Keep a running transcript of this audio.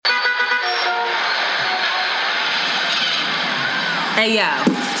Hey, yo.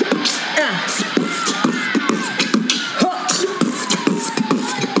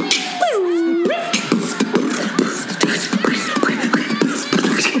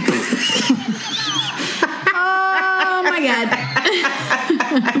 Oh, my God.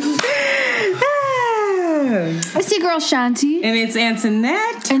 It's your girl, Shanti. And it's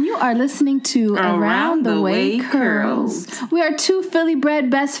Antoinette. And you are listening to Around the Way Curls. We are two Philly-bred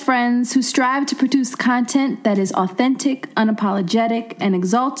best friends who strive to produce content that is authentic, unapologetic, and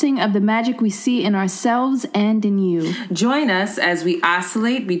exalting of the magic we see in ourselves and in you. Join us as we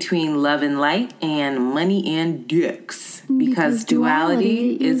oscillate between love and light and money and dicks. Because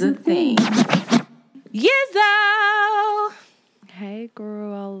duality is a thing. Yizzo! Hey,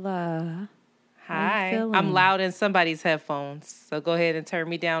 girl. Hi. I'm loud in somebody's headphones, so go ahead and turn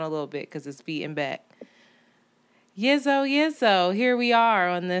me down a little bit because it's beating back. Yizzo. Here we are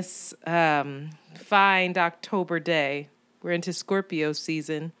on this fine October day. We're into Scorpio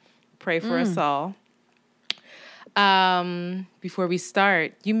season. Pray for us all. Before we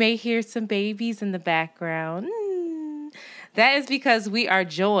start, you may hear some babies in the background. That is because we are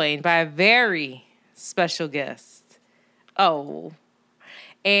joined by a very special guest.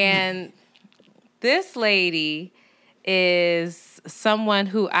 And this lady is someone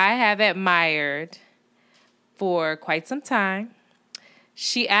who I have admired for quite some time.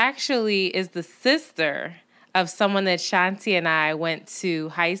 She actually is the sister of someone that Shanti and I went to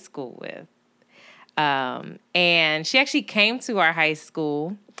high school with. And she actually came to our high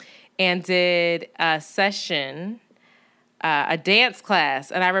school and did a session, a dance class.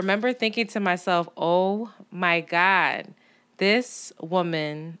 And I remember thinking to myself, oh my God, this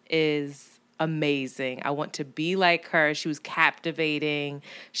woman is amazing. I want to be like her. She was captivating.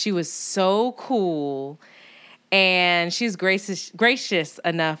 She was so cool. And she's gracious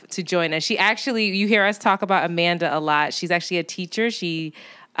enough to join us. She actually, you hear us talk about Amanda a lot. She's actually a teacher. She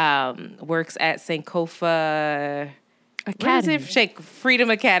works at Sankofa Academy.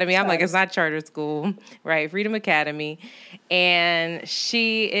 Freedom Academy. I'm like, it's not charter school. Right, Freedom Academy. And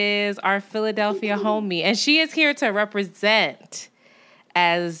she is our Philadelphia homie. And she is here to represent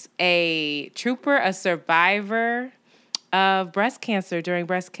as a trooper, a survivor of breast cancer during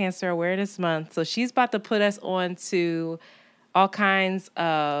Breast Cancer Awareness Month. So she's about to put us on to all kinds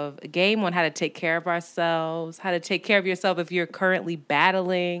of game on how to take care of ourselves, how to take care of yourself if you're currently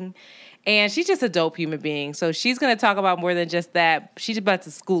battling. And she's just a dope human being. So she's going to talk about more than just that. She's about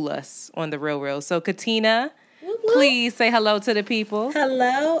to school us on the real. So Katina, please say hello to the people.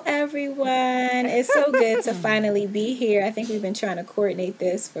 Hello, everyone. It's so good to finally be here. I think we've been trying to coordinate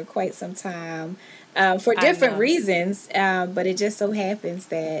this for quite some time for different reasons, but it just so happens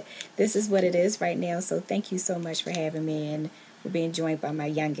that this is what it is right now. So thank you so much for having me, and we're being joined by my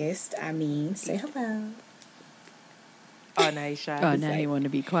youngest. Say hello. Oh, now he's shy. Oh, now he want to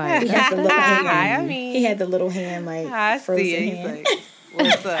be quiet. He had the little hand. He had the little hand frozen hand. Like,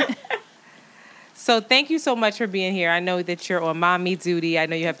 what's up? So thank you so much for being here. I know that you're on mommy duty. I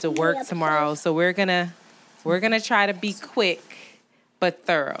know you have to work tomorrow. So we're gonna try to be quick but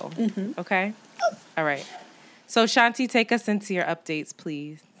thorough. Mm-hmm. Okay? All right. So Shanti, take us into your updates,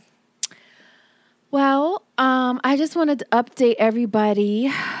 please. Well, I just wanted to update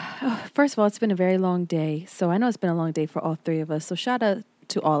everybody. First of all, it's been a very long day. So I know it's been a long day for all three of us. So shout out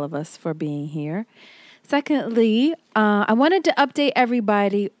to all of us for being here. Secondly, I wanted to update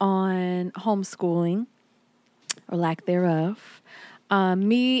everybody on homeschooling, or lack thereof.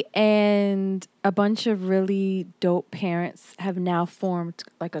 Me and a bunch of really dope parents have now formed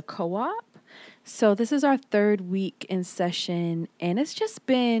like a co-op. So this is our third week in session, and it's just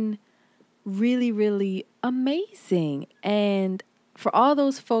been really, really amazing. And for all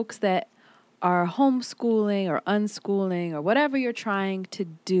those folks that are homeschooling or unschooling or whatever you're trying to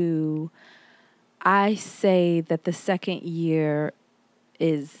do, I say that the second year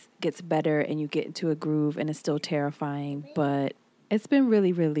gets better and you get into a groove, and it's still terrifying, but it's been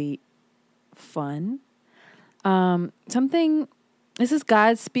really, really fun. This is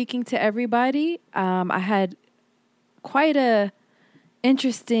God speaking to everybody. I had quite a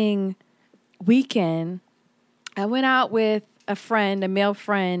interesting weekend. I went out with a male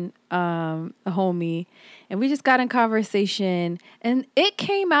friend, a homie, and we just got in conversation, and it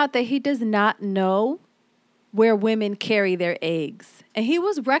came out that he does not know where women carry their eggs. And he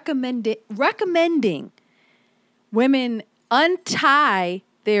was recommending women untie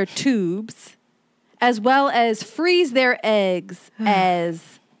their tubes as well as freeze their eggs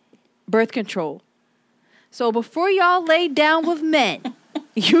as birth control. So before y'all lay down with men,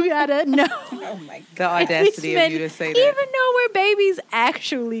 You gotta know. Oh my God. The audacity of you to say that. Even know where babies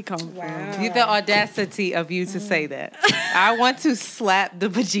actually come from. The audacity of you to say that. I want to slap the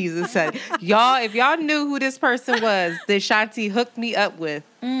bejesus out of you. Y'all, if y'all knew who this person was that Shanti hooked me up with,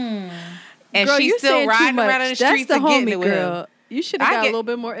 and girl, she's still riding around in the streets That's and the getting homie, it with girl. him. You should have got a little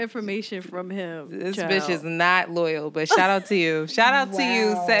bit more information from him. This bitch is not loyal, but shout out to you. Shout out to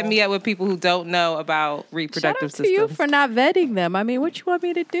you setting me up with people who don't know about reproductive systems. Shout out to you for not vetting them. I mean, what you want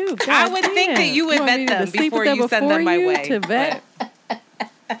me to do? God, I would think that you would vet them before you send them my way. To vet.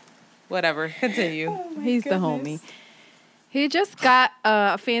 Whatever. Continue. He's the homie. He just got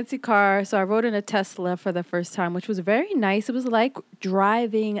a fancy car, so I rode in a Tesla for the first time, which was very nice. It was like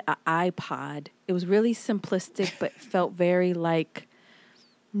driving an iPod. It was really simplistic, but felt very like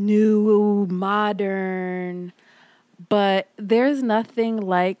new, modern. But there's nothing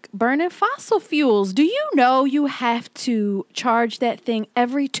like burning fossil fuels. Do you know you have to charge that thing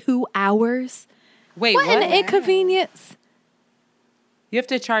every 2 hours? Wait, what? An inconvenience. You have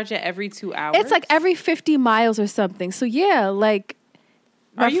to charge it every 2 hours? It's like every 50 miles or something. So yeah, like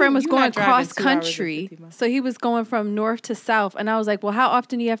my friend was going cross country. So he was going from north to south. And I was like, well, how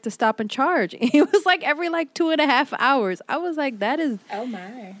often do you have to stop and charge? And he was like, every like 2.5 hours. I was like, that is... Oh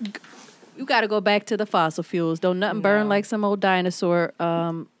my. You got to go back to the fossil fuels. Don't nothing burn like some old dinosaur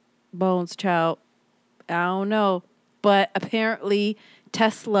bones, child. I don't know. But apparently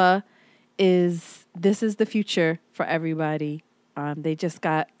Tesla this is the future for everybody. They just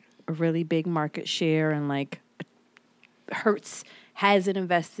got a really big market share, and like Hertz hasn't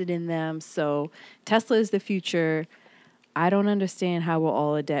invested in them. So Tesla is the future. I don't understand how we'll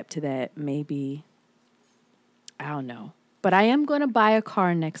all adapt to that. Maybe, I don't know. But I am going to buy a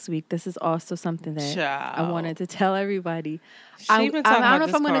car next week. This is also something that I wanted to tell everybody. I don't know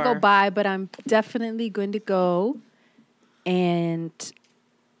if I'm going to go buy, but I'm definitely going to go and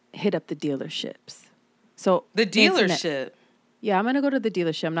hit up the dealerships. So the dealership? Yeah, I'm going to go to the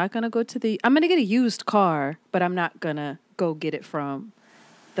dealership. I'm not going to go to I'm going to get a used car, but I'm not going to go get it from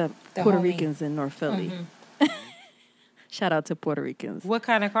the Puerto Ricans in North Philly. Mm-hmm. Shout out to Puerto Ricans. What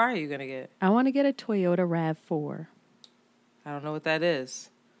kind of car are you going to get? I want to get a Toyota RAV4. I don't know what that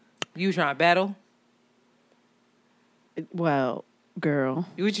is. You trying to battle? Well, girl.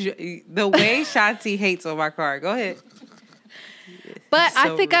 The way Shanti hates on my car. Go ahead. But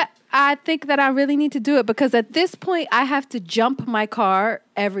so I think that I really need to do it because at this point I have to jump my car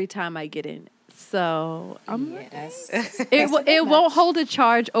every time I get in. So it won't hold a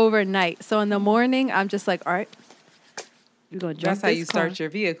charge overnight. So in the morning I'm just like, all right, we're gonna jump. That's how you start your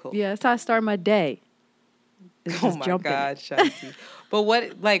vehicle. Yeah, that's how I start my day. Oh my God, Shanti. But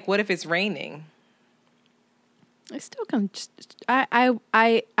what if it's raining? I still can.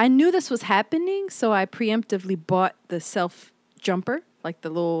 I knew this was happening, so I preemptively bought the self jumper, like the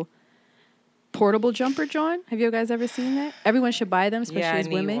little portable jumper, John. Have you guys ever seen that? Everyone should buy them, especially as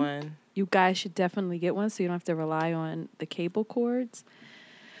women. One. You guys should definitely get one so you don't have to rely on the cable cords.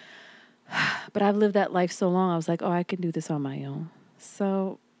 But I've lived that life so long, I was like, oh, I can do this on my own.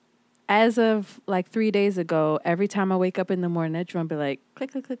 So as of like 3 days ago, every time I wake up in the morning, that drum be like,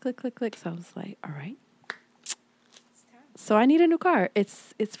 click, click, click, click, click, click. So I was like, all right. So I need a new car.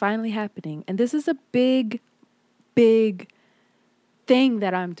 It's finally happening. And this is a big, big thing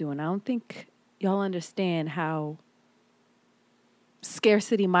that I'm doing. I don't think y'all understand how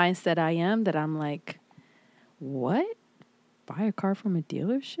scarcity mindset I am, that I'm like, what? Buy a car from a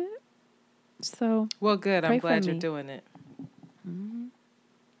dealership? So, well, good. I'm glad you're doing it. Mm-hmm.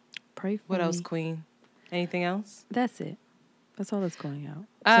 Pray for me. What else, Queen? Anything else? That's it. That's all that's going out.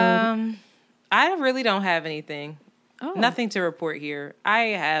 So, I really don't have anything. Oh. Nothing to report here. I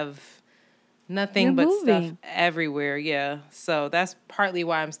have nothing but stuff everywhere. Yeah. So that's partly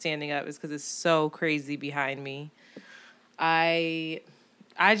why I'm standing up, is because it's so crazy behind me. I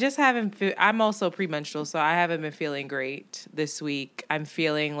just haven't. I'm also premenstrual, so I haven't been feeling great this week. I'm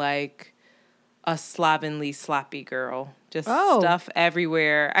feeling like a slovenly, sloppy girl. Just stuff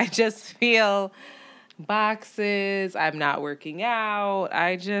everywhere. I just feel boxes. I'm not working out.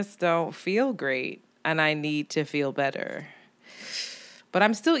 I just don't feel great, and I need to feel better. But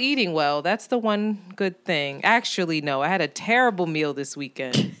I'm still eating well. That's the one good thing. Actually, no, I had a terrible meal this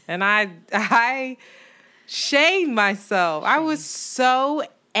weekend, and I shamed myself. I was so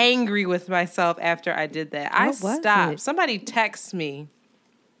angry with myself after I did that. I stopped. Somebody texted me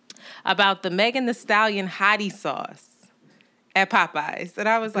about the Megan Thee Stallion hottie sauce at Popeyes. And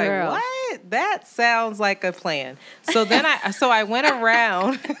I was like, what? That sounds like a plan. So then I went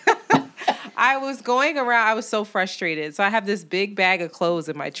around. I was going around. I was so frustrated. So I have this big bag of clothes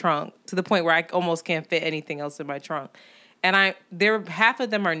in my trunk to the point where I almost can't fit anything else in my trunk. And half of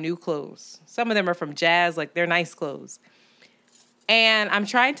them are new clothes. Some of them are from Jazz, like they're nice clothes. And I'm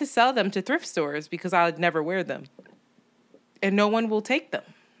trying to sell them to thrift stores because I would never wear them. And no one will take them.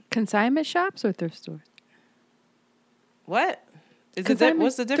 Consignment shops or thrift stores? What? What's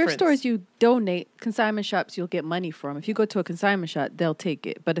the difference? Thrift stores you donate. Consignment shops you'll get money from. If you go to a consignment shop, they'll take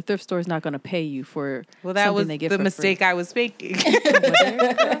it. But a thrift store is not going to pay you for something they give for free. That was the mistake I was making.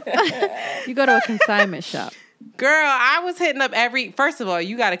 You go to a consignment shop. Girl, I was hitting up first of all,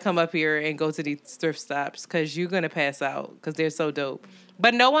 you got to come up here and go to these thrift stops because you're going to pass out because they're so dope.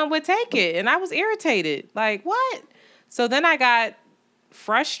 But no one would take it. And I was irritated. Like, what? So then I got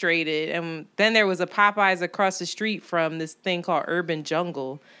frustrated. And then there was a Popeyes across the street from this thing called Urban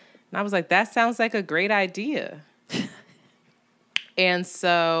Jungle. And I was like, that sounds like a great idea. And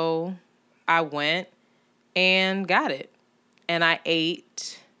so I went and got it. And I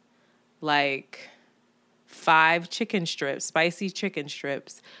ate like 5 chicken strips, spicy chicken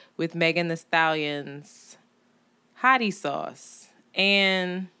strips with Megan Thee Stallion's hottie sauce.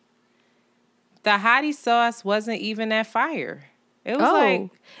 And the hottie sauce wasn't even that fire. It was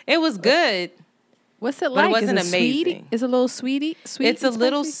it was good. What's it like? But it wasn't amazing. Sweet? It's a little sweet. It's a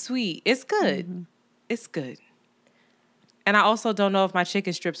little sweet. It's good. Mm-hmm. It's good. And I also don't know if my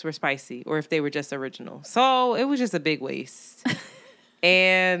chicken strips were spicy or if they were just original. So it was just a big waste.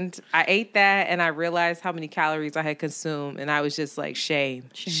 And I ate that and I realized how many calories I had consumed. And I was just like, shame.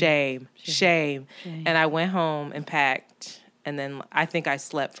 And I went home and packed. And then I think I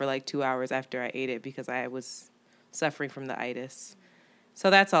slept for like 2 hours after I ate it because I was suffering from the itis. So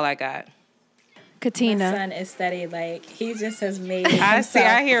that's all I got. Katina. My son is steady. Like, he just has made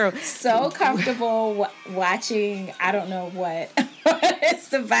I hear him. So comfortable watching, I don't know what, his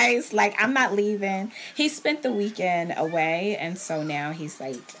device. Like, I'm not leaving. He spent the weekend away, and so now he's,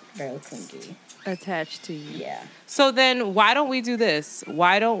 like, very clingy. Attached to you. Yeah. So then why don't we do this?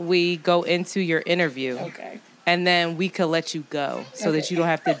 Why don't we go into your interview? Okay. And then we could let you go so that you don't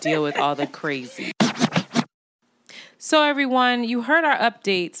have to deal with all the crazy. So everyone, you heard our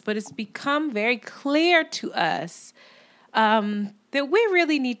updates, but it's become very clear to us that we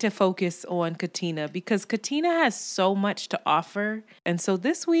really need to focus on Katina because Katina has so much to offer. And so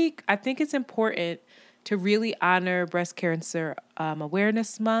this week, I think it's important to really honor Breast Cancer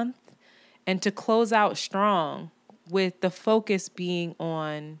Awareness Month and to close out strong with the focus being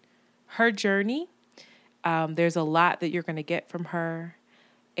on her journey. There's a lot that you're going to get from her.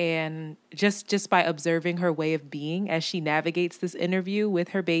 And just by observing her way of being as she navigates this interview with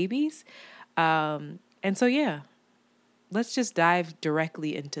her babies. And so, yeah, let's just dive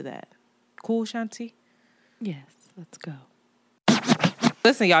directly into that. Cool, Shanti? Yes, let's go.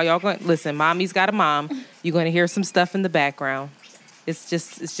 Listen, y'all, mommy's got a mom. You're going to hear some stuff in the background. It's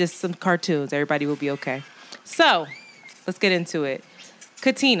just some cartoons. Everybody will be okay. So let's get into it.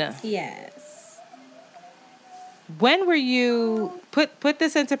 Katina. Yes. When were you, put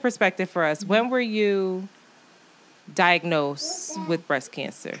this into perspective for us, when were you diagnosed with breast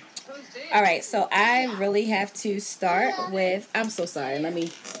cancer? All right, so I really have to start with, I'm so sorry, let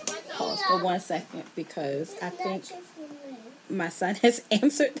me pause for 1 second because I think my son has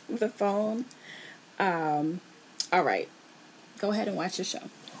answered the phone. All right, go ahead and watch your show.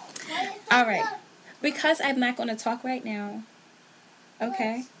 All right, because I'm not going to talk right now,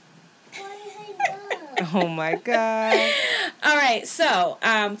 okay? Oh my God. All right, so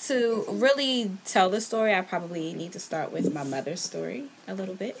to really tell the story, I probably need to start with my mother's story a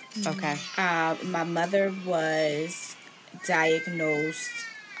little bit. Okay. My mother was diagnosed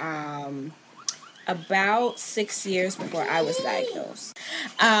about 6 years before I was diagnosed.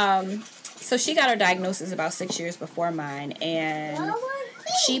 So she got her diagnosis about 6 years before mine, and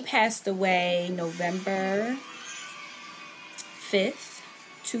she passed away November 5th.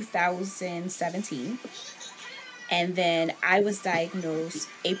 2017, and then I was diagnosed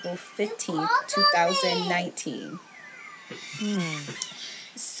April 15th, 2019.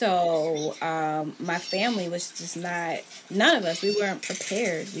 So my family was just none of us, we weren't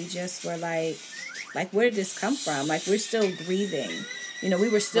prepared. We just were like where did this come from? Like, we're still grieving. We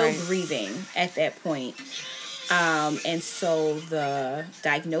were still grieving at that point. And so the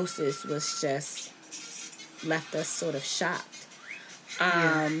diagnosis was just left us sort of shocked.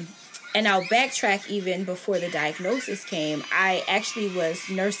 And I'll backtrack even before the diagnosis came. I actually was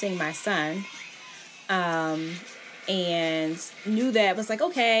nursing my son, and knew that was like,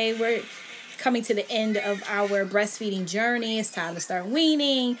 okay, we're coming to the end of our breastfeeding journey. It's time to start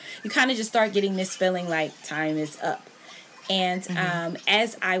weaning. You kind of just start getting this feeling like time is up. And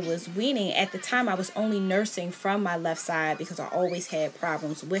as I was weaning, at the time I was only nursing from my left side because I always had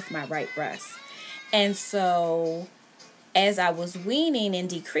problems with my right breast. And so as I was weaning and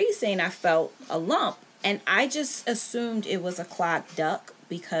decreasing, I felt a lump. And I just assumed it was a clogged duct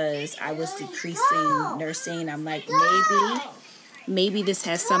because I was decreasing nursing. I'm like, maybe this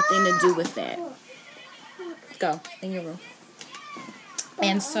has something to do with that. Go in your room.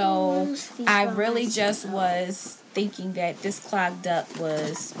 And so I really just was thinking that this clogged duct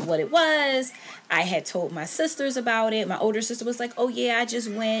was what it was. I had told my sisters about it. My older sister was like, oh yeah, I just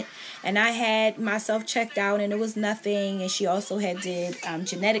went and I had myself checked out and it was nothing. And she also did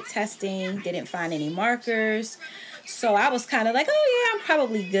genetic testing, didn't find any markers. So I was kind of like, oh yeah, I'm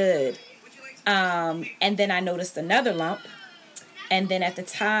probably good. And then I noticed another lump. And then at the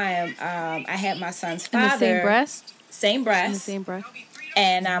time, I had my son's father. In the same breast? Same breast. In the same breast.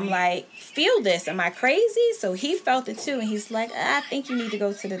 And I'm like, feel this. Am I crazy? So he felt it too. And he's like, I think you need to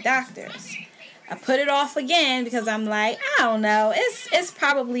go to the doctors. I put it off again because I'm like, I don't know. It's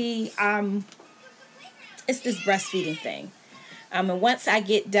probably, it's this breastfeeding thing. And once I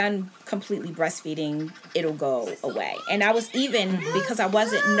get done completely breastfeeding, it'll go away. And I was because I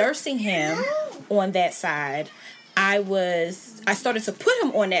wasn't nursing him on that side, I started to put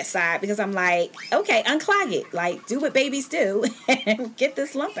him on that side because I'm like, okay, unclog it. Like, do what babies do and get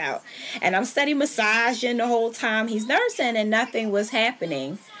this lump out. And I'm steady massaging the whole time he's nursing and nothing was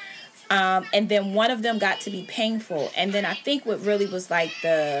happening. And then one of them got to be painful. And then I think what really was like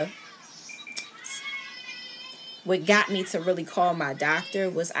what got me to really call my doctor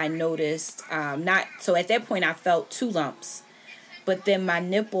was I noticed, so at that point I felt 2 lumps. But then my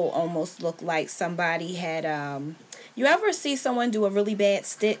nipple almost looked like somebody had, you ever see someone do a really bad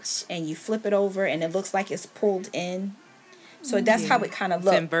stitch and you flip it over and it looks like it's pulled in? So that's how it kind of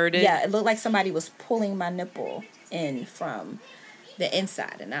looked. It's inverted? Yeah, it looked like somebody was pulling my nipple in from the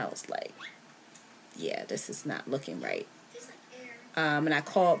inside. And I was like, yeah, this is not looking right. And I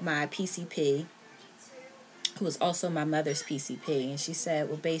called my PCP, who was also my mother's PCP, and she said,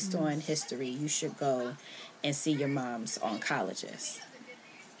 well, based on history, you should go and see your mom's oncologist.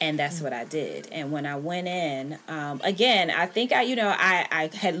 And that's what I did. And when I went in, again, I think I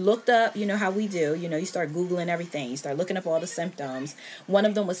had looked up, how we do, you start Googling everything. You start looking up all the symptoms. One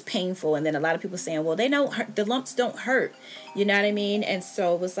of them was painful. And then a lot of people saying, well, they don't hurt. The lumps don't hurt. You know what I mean? And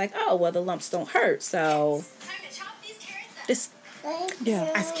so it was like, oh, well, the lumps don't hurt. So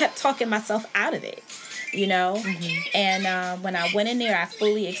I kept talking myself out of it. And when I went in there, I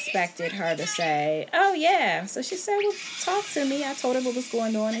fully expected her to say, oh, yeah. So she said, well, talk to me. I told her what was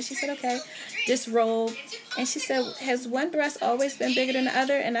going on. And she said, okay, disrobe. And she said, has one breast always been bigger than the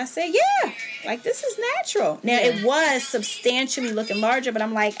other? And I said, yeah, like this is natural. Now, it was substantially looking larger, but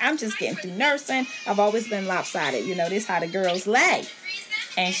I'm like, I'm just getting through nursing. I've always been lopsided. This is how the girls lay.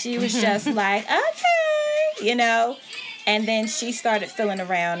 And she was just like, okay, And then she started feeling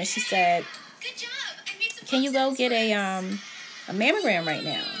around and she said, can you go get a mammogram right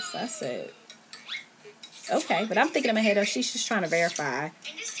now? So I said, okay. But I'm thinking in my head, she's just trying to verify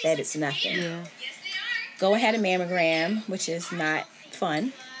that it's nothing. Yeah. Go ahead a mammogram, which is not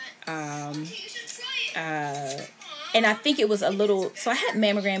fun. And I think it was so I had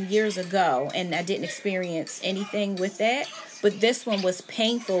mammogram years ago, and I didn't experience anything with that. But this one was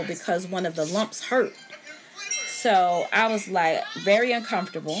painful because one of the lumps hurt. So I was like very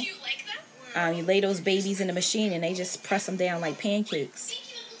uncomfortable. You lay those babies in the machine and they just press them down like pancakes.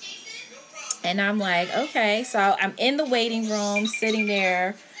 And I'm like, okay. So I'm in the waiting room, sitting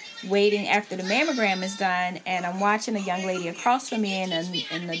there, waiting after the mammogram is done. And I'm watching a young lady across from me.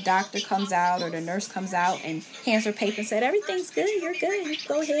 And the doctor comes out or the nurse comes out and hands her paper and said, everything's good. You're good. You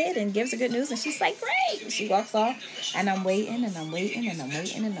go ahead, and gives her good news. And she's like, great. And she walks off. And I'm waiting and I'm waiting and I'm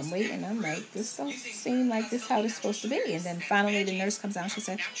waiting and I'm waiting. And I'm like, this don't seem like this how it's supposed to be. And then finally the nurse comes out and she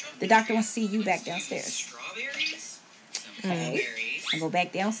said, the doctor wants to see you back downstairs. Okay. I go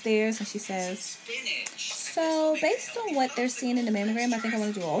back downstairs and she says, so based on what they're seeing in the mammogram, I think I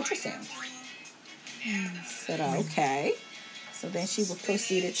want to do an ultrasound. I said, okay. So then she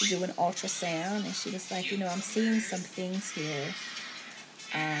proceeded to do an ultrasound, and she was like, I'm seeing some things here.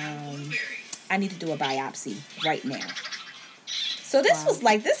 I need to do a biopsy right now. So this was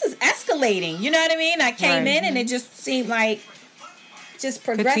like, this is escalating. You know what I mean? I came in and it just seemed like just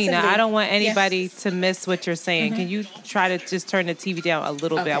progressively. Katina, I don't want anybody to miss what you're saying. Can you try to just turn the TV down a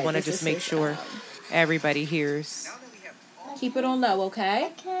little bit? I want to just make sure everybody hears. Keep it on low, okay? I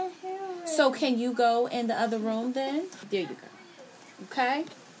can't hear it. So can you go in the other room then? There you go. Okay?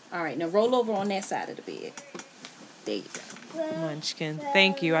 All right, now roll over on that side of the bed. There you go. Munchkin.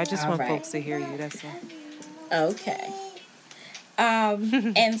 Thank you. I just want folks to hear you. That's all. Okay.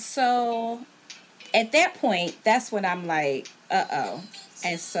 And so at that point, that's when I'm like, uh-oh.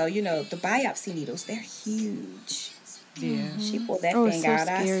 And so, the biopsy needles, they're huge. Yeah. She pulled that Oh, it's thing so out.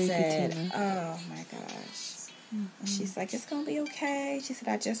 I scary, said, Katina. oh my gosh. And she's like, it's going to be okay. She said,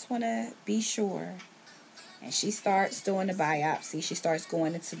 I just want to be sure. And she starts doing the biopsy. She starts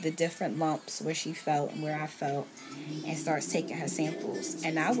going into the different lumps where she felt and where I felt and starts taking her samples.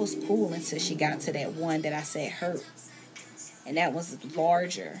 And I was cool until she got to that one that I said hurt. And that was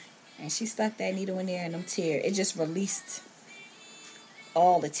larger. And she stuck that needle in there and them tears. It just released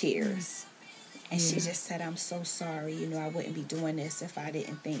all the tears. And she just said, I'm so sorry. You know, I wouldn't be doing this if I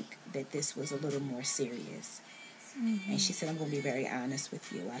didn't think that this was a little more serious. And she said, I'm going to be very honest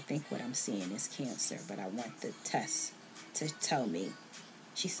with you. I think what I'm seeing is cancer, but I want the test to tell me.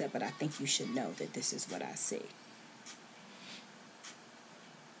 She said, but I think you should know that this is what I see.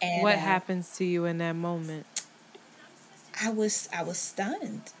 And What happens to you in that moment? I was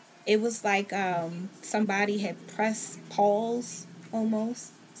stunned. It was like somebody had pressed pause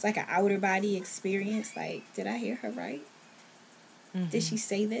almost. It's like an outer body experience. Like, did I hear her right? Did she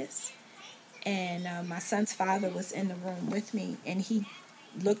say this? And my son's father was in the room with me, and he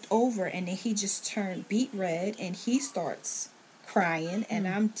looked over, and then he just turned beet red, and he starts crying, and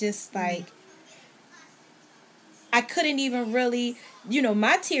I'm just like, I couldn't even really, you know,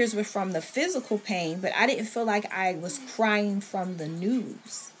 my tears were from the physical pain, but I didn't feel like I was crying from the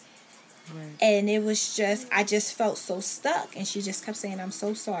news. Right. And it was just, I just felt so stuck, and she just kept saying, I'm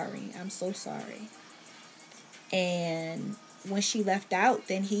so sorry, I'm so sorry. And when she left out,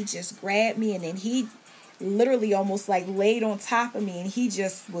 then he just grabbed me, and then he literally almost like laid on top of me, and he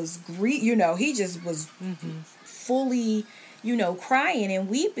just was he just was fully, crying and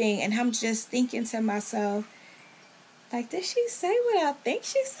weeping. And I'm just thinking to myself, like, did she say what I think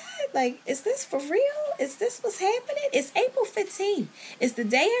she said? Like, is this for real? Is this what's happening? It's April 15th. It's the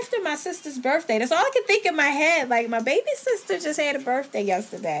day after my sister's birthday. That's all I can think in my head. Like, my baby sister just had a birthday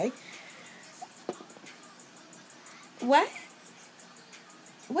yesterday. What?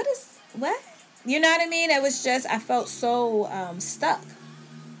 What? You know what I mean? It was just, I felt so stuck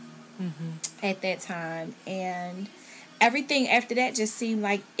at that time. And everything after that just seemed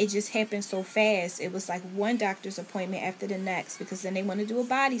like it just happened so fast. It was like one doctor's appointment after the next, because then they want to do a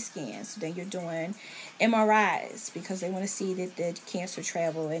body scan. So then you're doing MRIs because they want to see that the cancer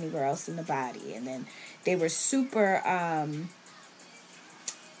travel anywhere else in the body. And then they were super, I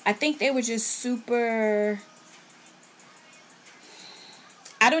think they were just super,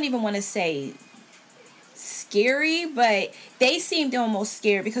 I don't even want to say scary, but they seemed almost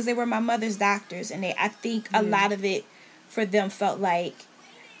scared because they were my mother's doctors, and I think a lot of it for them felt like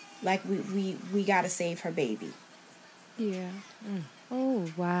we got to save her baby. Yeah.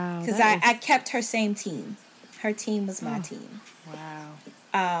 Oh, wow. Because I kept her same team. Her team was my team.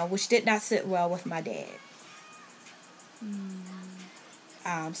 Wow. Which did not sit well with my dad.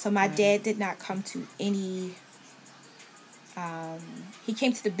 So my dad did not come to any... he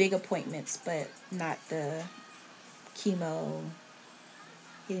came to the big appointments, but not the chemo.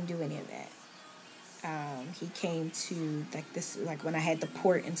 He didn't do any of that. He came to like when I had the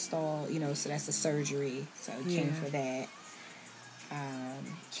port installed, so that's a surgery. So he came for that.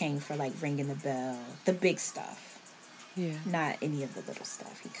 Came for like ringing the bell, the big stuff. Yeah. Not any of the little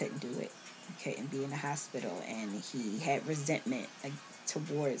stuff. He couldn't do it. He couldn't be in the hospital, and he had resentment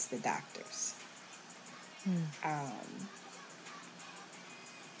towards the doctors.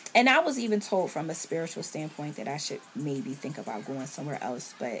 And I was even told from a spiritual standpoint that I should maybe think about going somewhere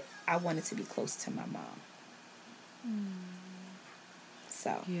else, but I wanted to be close to my mom.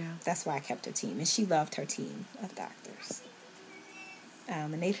 So that's why I kept her team. And she loved her team of doctors.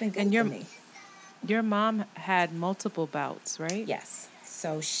 And they've been good for me. Your mom had multiple bouts, right? Yes.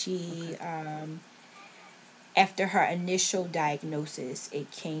 So she, after her initial diagnosis,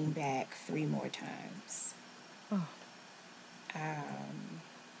 it came back 3 more times. Oh.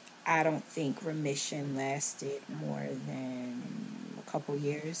 I don't think remission lasted more than a couple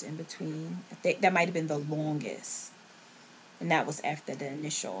years in between. I think that might have been the longest. And that was after the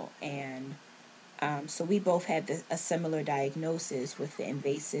initial. And so we both had a similar diagnosis with the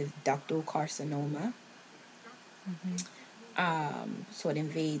invasive ductal carcinoma. So it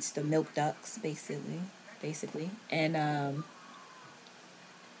invades the milk ducts, basically. And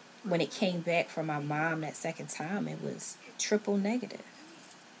when it came back for my mom that second time, it was triple negative.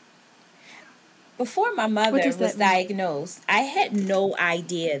 Before my mother was diagnosed, I had no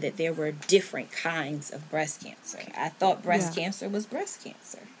idea that there were different kinds of breast cancer. I thought breast cancer was breast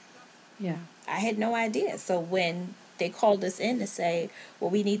cancer. Yeah. I had no idea. So when they called us in to say, well,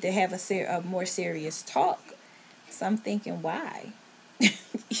 we need to have a more serious talk, so I'm thinking, why?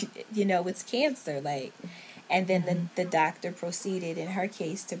 It's cancer. And then the doctor proceeded in her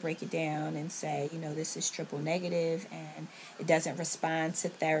case to break it down and say, this is triple negative and it doesn't respond to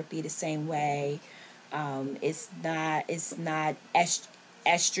therapy the same way. It's not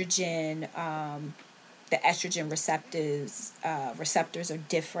estrogen. The estrogen receptors are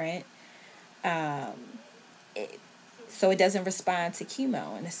different. So it doesn't respond to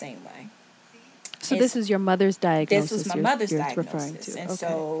chemo in the same way. So this is your mother's diagnosis. This was my mother's diagnosis. Referring to. And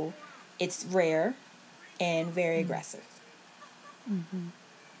so it's rare and very aggressive. Mm-hmm.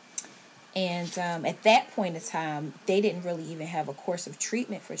 And at that point in time, they didn't really even have a course of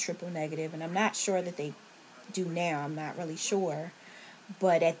treatment for triple negative. And I'm not sure that they do now. I'm not really sure.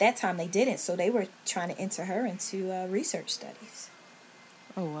 But at that time, they didn't. So they were trying to enter her into research studies.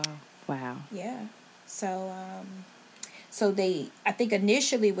 Oh, wow. Wow. Yeah. So, I think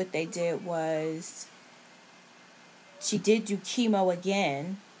initially what they did was she did do chemo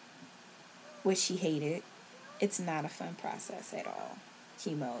again, which she hated. It's not a fun process at all.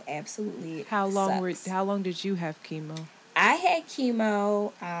 Chemo absolutely How long did you have chemo? I had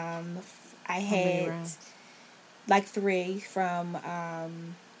chemo. I had like 3 from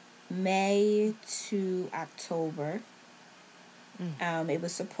May to October. It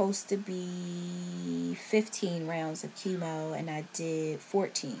was supposed to be 15 rounds of chemo, and I did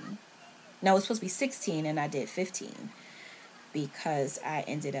 14. No, it was supposed to be 16, and I did 15 because I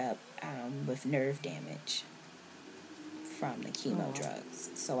ended up with nerve damage from the chemo drugs.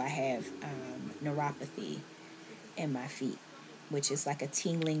 So I have neuropathy in my feet, which is like a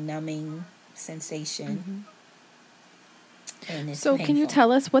tingling, numbing sensation. And it's so painful. Can you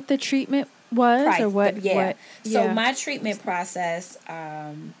tell us what the treatment was or what? So my treatment process,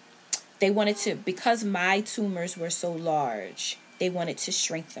 they wanted to, because my tumors were so large, they wanted to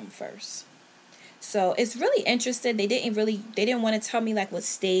shrink them first. So it's really interesting. They didn't want to tell me like what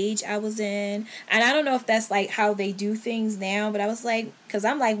stage I was in. And I don't know if that's like how they do things now, but I was like, because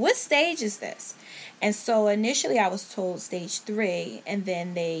I'm like, what stage is this? And so initially I was told stage 3, and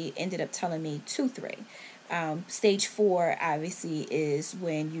then they ended up telling me 2-3. Stage 4 obviously is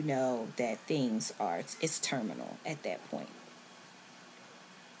when you know that it's terminal at that point.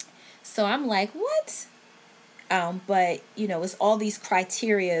 So I'm like, what? But it's all these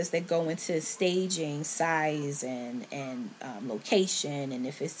criterias that go into staging, size and location, and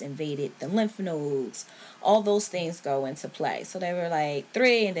if it's invaded the lymph nodes, all those things go into play. So they were like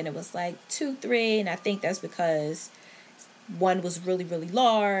 3, and then it was like 2-3, and I think that's because one was really, really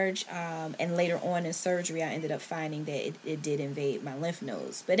large, and later on in surgery, I ended up finding that it did invade my lymph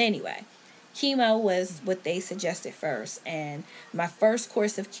nodes. But anyway, chemo was what they suggested first, and my first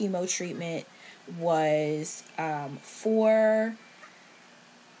course of chemo treatment was 4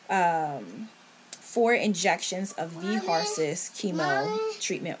 injections of V-Harsis chemo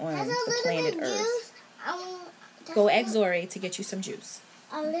treatment on the planet Earth. Go ask Zori to get you some juice.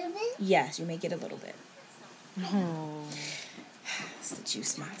 A little bit? Yes, you may get a little bit. Oh. It's the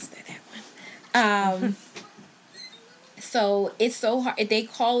juice monster, that one. So it's so hard. They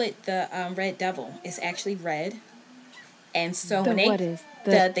call it the red devil. It's actually red. And so when what is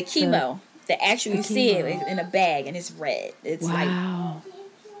the chemo, the actual, you see it in a bag and it's red. It's like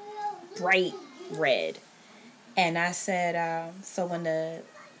bright red. And I said, so when the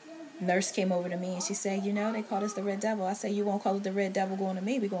nurse came over to me and she said, they call this the red devil. I said, you won't call it the red devil going to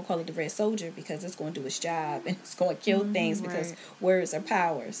me. We're going to call it the red soldier because it's going to do its job and it's going to kill things because words are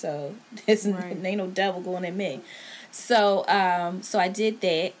power. So there ain't no devil going at me. So I did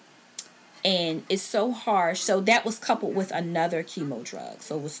that. And it's so harsh. So that was coupled with another chemo drug.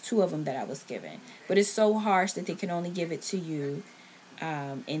 So it was 2 of them that I was given. But it's so harsh that they can only give it to you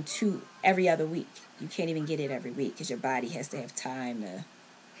every other week. You can't even get it every week because your body has to have time to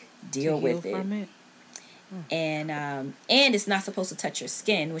deal with it. From it. And it's not supposed to touch your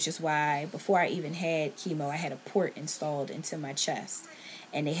skin, which is why before I even had chemo, I had a port installed into my chest.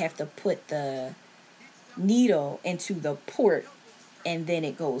 And they have to put the needle into the port, and then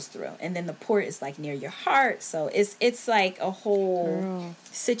it goes through. And then the port is like near your heart. So it's like a whole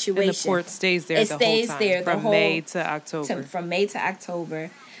situation. And the port stays there the whole time. From May to October. From May to October.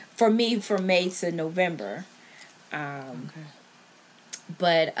 For me, from May to November. Okay.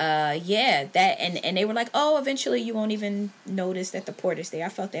 But that and they were like, oh, eventually you won't even notice that the port is there. I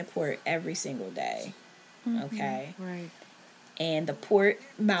felt that port every single day. Okay. Right. And the port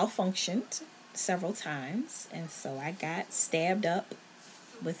malfunctioned several times, and so I got stabbed up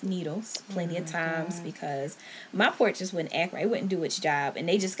with needles plenty of times because my port just wouldn't act right. It wouldn't do its job, and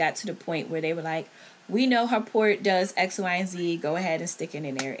they just got to the point where they were like, we know her port does X, Y, and Z. Go ahead and stick it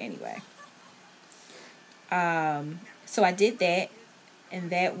in there anyway. So I did that, and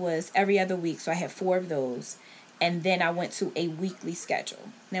that was every other week. So I had 4 of those. And then I went to a weekly schedule.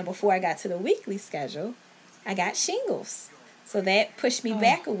 Now, before I got to the weekly schedule, I got shingles. So that pushed me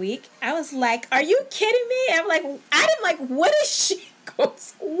back a week. I was like, are you kidding me? I'm like, what is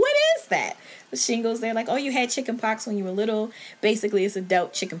shingles? What is that? The shingles, they're like, oh, you had chicken pox when you were little. Basically, it's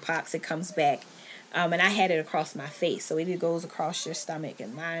adult chicken pox. It comes back. And I had it across my face. So it goes across your stomach,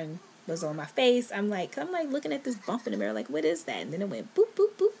 and mine was on my face. I'm like looking at this bump in the mirror, like, what is that? And then it went boop,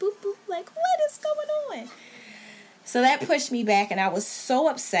 boop, boop, boop, boop. Like, what is going on? So that pushed me back, and I was so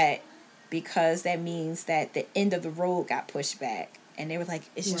upset because that means that the end of the road got pushed back. And they were like,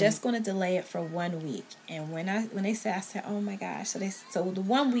 it's just going to delay it for 1 week. And when they said, I said, oh my gosh. So the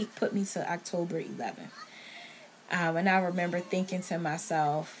 1 week put me to October 11th. And I remember thinking to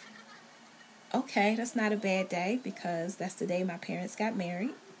myself, okay, that's not a bad day, because that's the day my parents got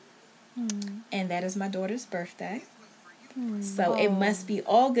married. And that is my daughter's birthday. So it must be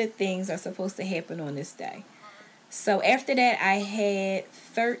all good things are supposed to happen on this day. So after that, I had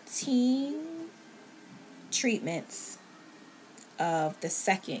 13 treatments of the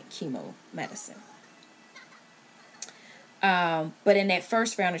second chemo medicine. But in that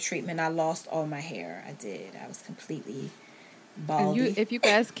first round of treatment, I lost all my hair. I did. I was completely baldy. If you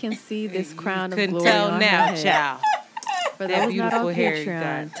guys can see this crown of glory couldn't tell on now, her head. child. For those not on hair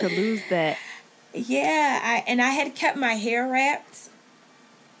Patreon, to lose that. Yeah, I had kept my hair wrapped.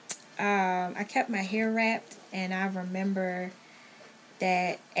 I kept my hair wrapped, and I remember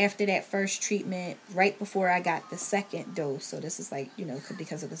that after that first treatment, right before I got the second dose, so this is like,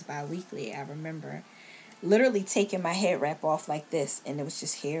 because it was bi-weekly, I remember literally taking my head wrap off like this, and there was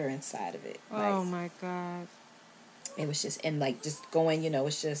just hair inside of it. Oh, my God. It was just, and like just going,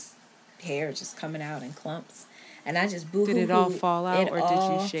 it's just hair just coming out in clumps. And I just boo-hoo-hoo. Did it all fall out, or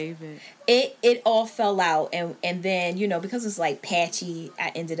did you shave it? It all fell out, and then, because it's like patchy,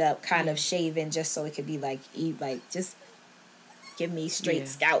 I ended up kind of shaving just so it could be like just give me straight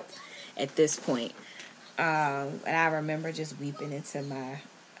scalp at this point. And I remember just weeping into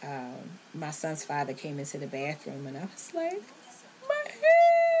my son's father came into the bathroom, and I was like, my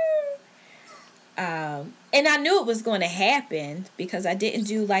hair. And I knew it was going to happen because I didn't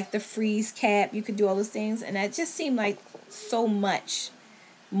do like the freeze cap. You could do all those things, and that just seemed like so much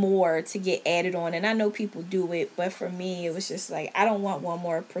more to get added on. And I know people do it, but for me, it was just like, I don't want one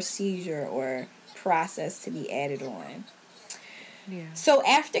more procedure or process to be added on. Yeah. So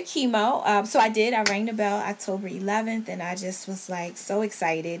after chemo, I rang the bell October 11th, and I just was like so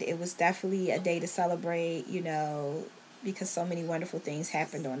excited. It was definitely a day to celebrate, because so many wonderful things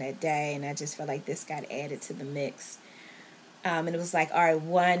happened on that day, and I just felt like this got added to the mix. And it was like, all right,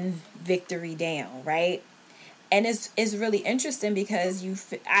 one victory down, right? And it's really interesting because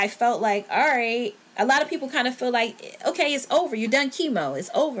I felt like, all right, a lot of people kind of feel like, okay, it's over. You're done chemo. It's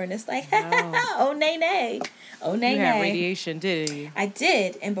over. And it's like, oh, nay. Oh, nay. You had radiation, didn't you? I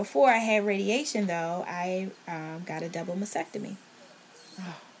did. And before I had radiation, though, I got a double mastectomy.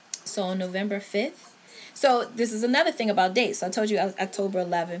 So on November 5th. So this is another thing about dates. So I told you October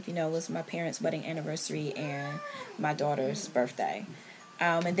 11th, was my parents' wedding anniversary and my daughter's birthday.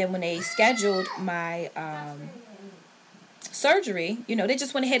 And then when they scheduled my surgery, they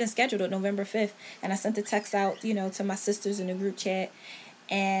just went ahead and scheduled it November 5th. And I sent the text out, to my sisters in the group chat.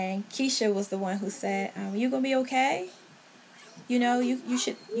 And Keisha was the one who said, you going to be okay? You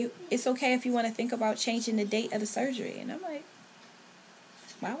should, it's okay if you want to think about changing the date of the surgery. And I'm like,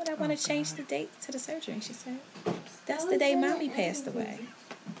 why would I want to change the date to the surgery? And she said, that's the day Mommy passed away.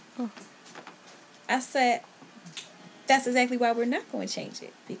 I said, that's exactly why we're not going to change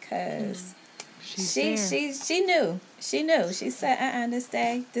it, because she knew. She knew. She said,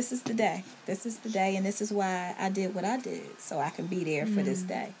 this is the day, and this is why I did what I did, so I can be there for this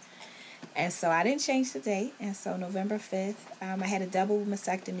day. And so I didn't change the date, and so November 5th, I had a double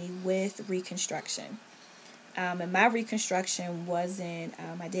mastectomy with reconstruction. And my reconstruction wasn't,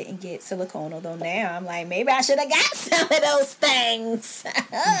 I didn't get silicone, although now I'm like, maybe I should have got some of those things.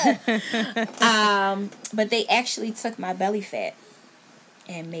 But they actually took my belly fat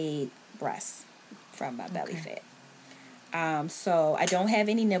and made breasts from my belly fat. So I don't have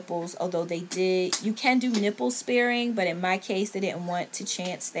any nipples, although you can do nipple sparing, but in my case, they didn't want to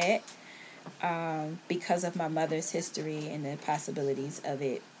chance that because of my mother's history and the possibilities of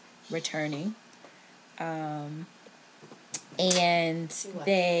it returning. So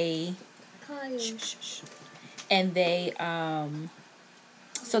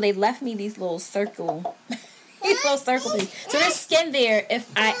they left me these little circle things. So there's skin there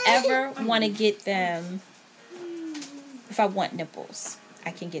if I ever want to get them, if I want nipples,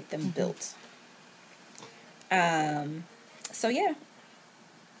 I can get them built. So yeah,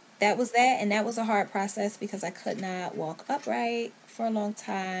 that was that. And that was a hard process because I could not walk upright for a long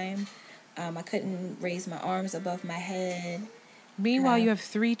time. I couldn't raise my arms above my head. Meanwhile, you have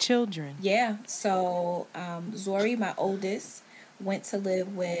 3 children. Yeah. So Zori, my oldest, went to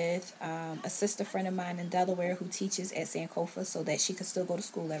live with a sister friend of mine in Delaware who teaches at Sankofa so that she could still go to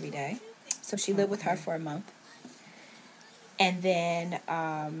school every day. So she lived with her for a month. And then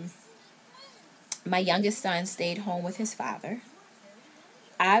my youngest son stayed home with his father.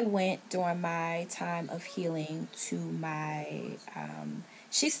 I went during my time of healing to my,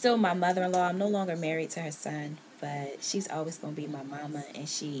 she's still my mother-in-law. I'm no longer married to her son, but she's always going to be my mama, and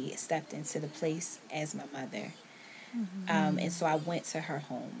she stepped into the place as my mother. And so I went to her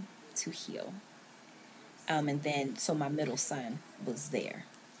home to heal. And then, so my middle son was there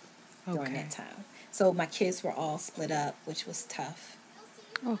during that time. So my kids were all split up, which was tough.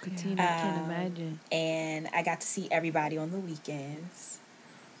 Oh, Katina, I can't imagine. And I got to see everybody on the weekends.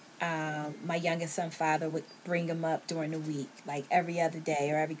 My youngest son's father would bring him up during the week, like every other day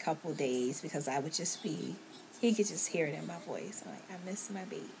or every couple of days, because I would just be, he could just hear it in my voice. I'm like, I miss my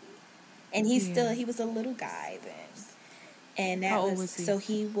baby. And he was a little guy then. And that How old was he? So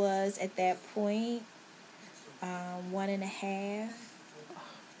he was at that point 1.5,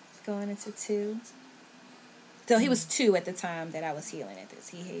 going into 2. So he was 2 at the time that I was healing at this.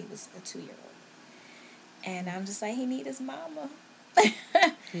 He was a 2-year-old. And I'm just like, he need his mama.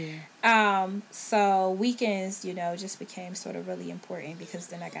 So weekends, just became sort of really important because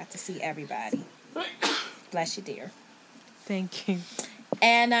then I got to see everybody. Bless you, dear. Thank you.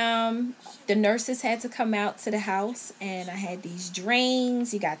 And the nurses had to come out to the house, and I had these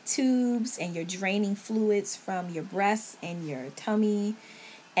drains. You got tubes, and you're draining fluids from your breasts and your tummy.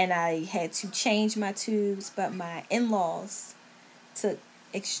 And I had to change my tubes, but my in-laws took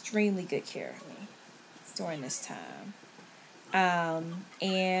extremely good care of me during this time.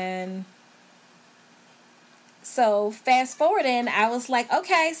 And so fast forwarding, I was like,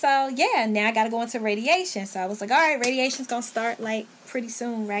 okay, so yeah, now I got to go into radiation. So I was like, all right, radiation's going to start like pretty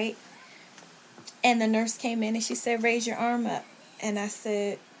soon, right? And the nurse came in and she said, raise your arm up. And I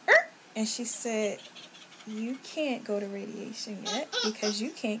said, and she said, you can't go to radiation yet because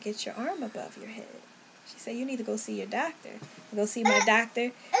you can't get your arm above your head. She said, you need to go see your doctor. I go see my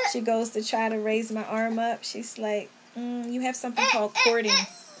doctor. She goes to try to raise my arm up. She's like, you have something called cording.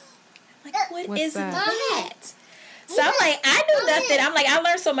 I'm like, what is that? So I'm like, I knew nothing. I'm like, I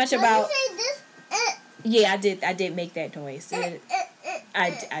learned so much about. Yeah, I did make that noise. I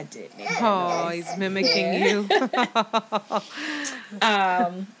did. Make that noise. He's mimicking you.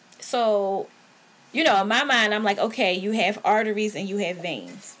 So, in my mind, I'm like, okay, you have arteries and you have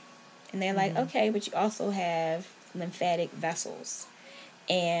veins. And they're like, okay, but you also have lymphatic vessels.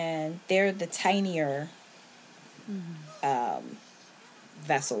 And they're the tinier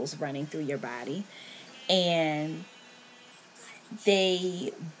vessels running through your body. And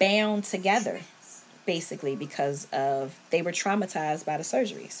they bound together, basically, because they were traumatized by the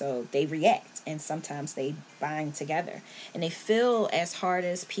surgery. So they react, and sometimes they bind together. And they feel as hard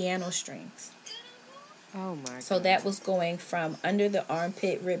as piano strings. Oh, my God. So that was going from under the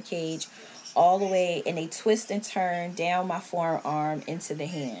armpit rib cage all the way, and they twist and turn down my forearm into the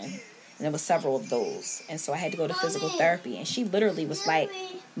hand. And there was several of those. And so I had to go to physical therapy. And she literally was like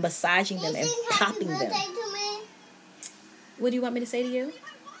massaging them and popping them. What do you want me to say to you?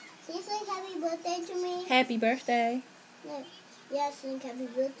 Can you sing happy birthday to me? Happy birthday. Yeah, sing happy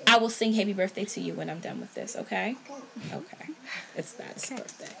birthday. I will sing happy birthday to you when I'm done with this, okay? Okay. It's not his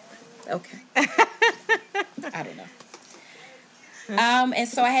birthday. Okay. I don't know. And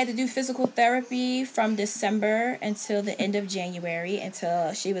so I had to do physical therapy from December until the end of January,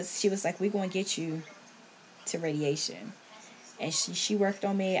 until she was like, we're going to get you to radiation. And she worked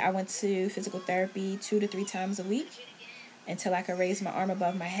on me. I went to physical therapy 2 to 3 times a week until I could raise my arm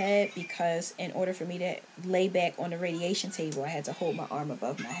above my head, because in order for me to lay back on the radiation table, I had to hold my arm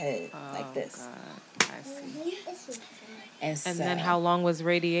above my head like this. God. I see. And then how long was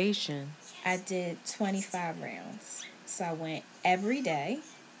radiation? I did 25 rounds. So I went every day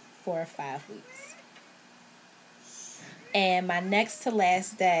for 5 weeks. And my next to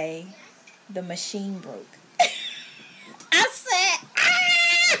last day, the machine broke. I said,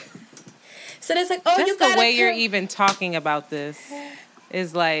 ah! So it's like, just the way you're even talking about this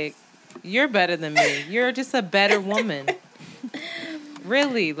is like, you're better than me. You're just a better woman.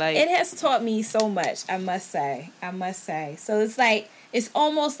 Really, like, it has taught me so much, I must say. So it's like, it's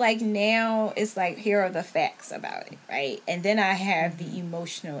almost like now it's like, here are the facts about it, right? And then I have the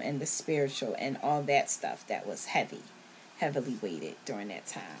emotional and the spiritual and all that stuff that was heavily weighted during that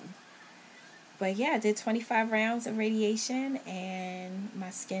time. But yeah, I did 25 rounds of radiation, and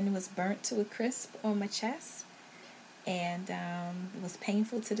my skin was burnt to a crisp on my chest, and it was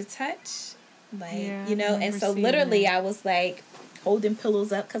painful to the touch. Like, and so literally I was like holding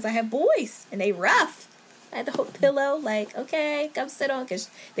pillows up because I have boys and they rough. I had to hold pillow, like, okay, come sit on, because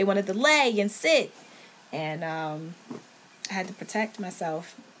they wanted to lay and sit. And I had to protect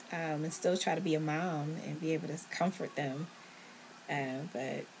myself and still try to be a mom and be able to comfort them.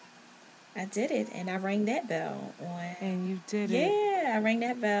 But I did it, and I rang that bell on... And you did it. Yeah, I rang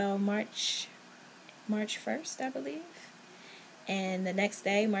that bell March 1st, I believe. And the next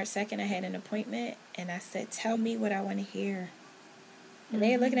day, March 2nd, I had an appointment, and I said, tell me what I want to hear. And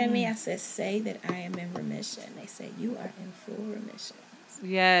they looking at me, I said, say that I am in remission. They said, you are in full remission.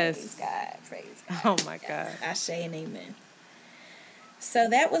 Yes. Praise God, praise God. Oh, my God. Ashe and amen. So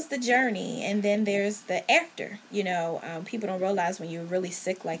that was the journey. And then there's the after. People don't realize when you're really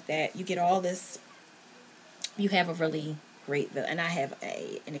sick like that, you get all this, you have a really great village. And I have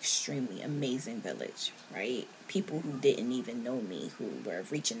an extremely amazing village, right? People who didn't even know me, who were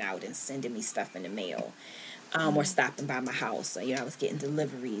reaching out and sending me stuff in the mail. Or stopping by my house. So, I was getting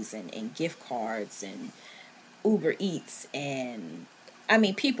deliveries and gift cards and Uber Eats. And,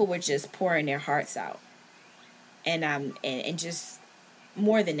 people were just pouring their hearts out. And and just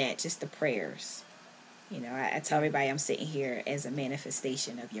more than that, just the prayers. I tell everybody I'm sitting here as a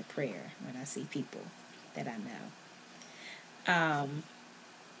manifestation of your prayer when I see people that I know.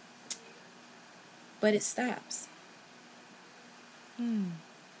 But it stops.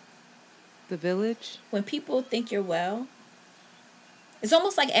 The village? When people think you're well, it's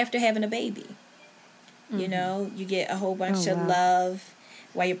almost like after having a baby. You get a whole bunch of love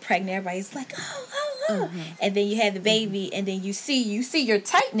while you're pregnant. Everybody's like, oh. And then you have the baby, and then you see your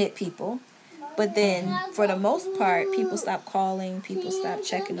tight-knit people. But then, for the most part, people stop calling, people stop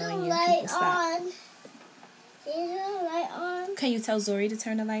checking on you, people stop. Can you tell Zori to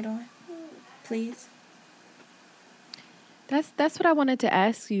turn the light on, please? That's what I wanted to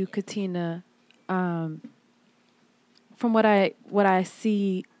ask you, Katina. From what I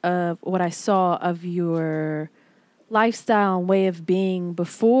see of what I saw of your lifestyle and way of being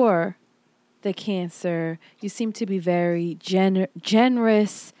before the cancer, you seem to be very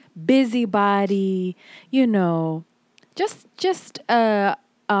generous, busybody. Just a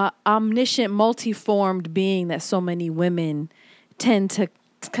omniscient, multiformed being that so many women tend to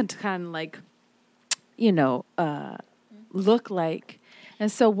kind of like, look like.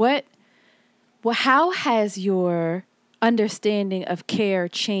 And so how has your understanding of care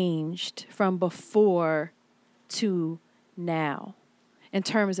changed from before to now in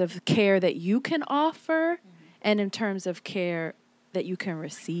terms of care that you can offer and in terms of care that you can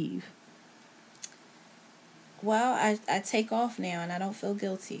receive? Well, I take off now and I don't feel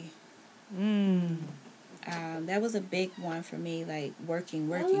guilty. That was a big one for me, like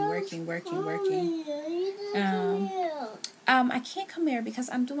working. I can't come here because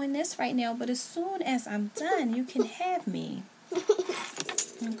I'm doing this right now, but as soon as I'm done, you can have me.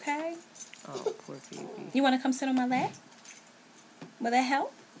 Okay? Oh, poor baby. You want to come sit on my lap? Will that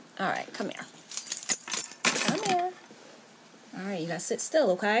help? All right, come here. Come here. All right, you got to sit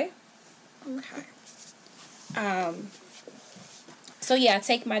still, okay? Okay. So yeah, I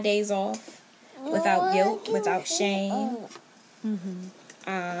take my days off without guilt, without shame.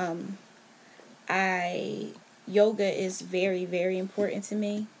 Yoga is very, very important to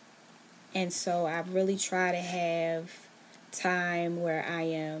me. And so I really try to have time where I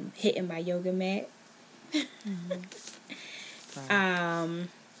am hitting my yoga mat. And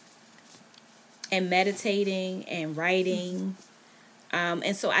meditating and writing.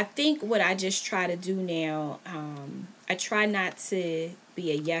 And so I think what I just try to do now, I try not to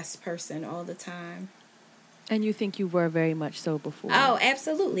be a yes person all the time. And you think you were very much so before? Oh,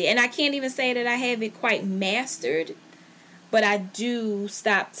 absolutely. And I can't even say that I have it quite mastered, but I do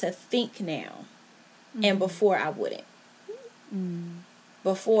stop to think now. And before I wouldn't.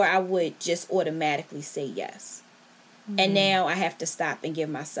 Before I would just automatically say yes. And now I have to stop and give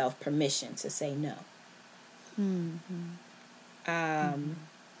myself permission to say no. And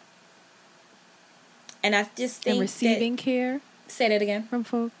I just think and receiving care. Say that again. From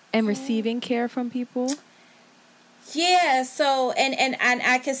folks. And receiving care from people. Yeah. So and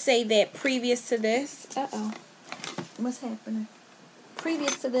I could say that previous to this. What's happening?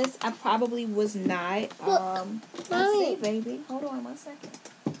 Previous to this, I probably was not. Let's see, baby. Hold on 1 second.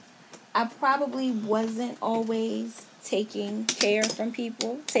 I probably wasn't always taking care from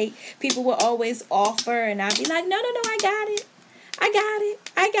people. People will always offer, and I'd be like, no, I got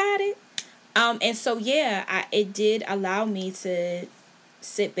it. And so yeah, it did allow me to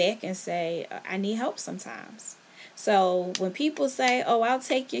sit back and say, I need help sometimes. So when people say, oh, I'll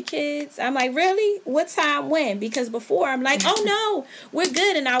take your kids, I'm like, really? What time, when? Because before I'm like, oh, no, we're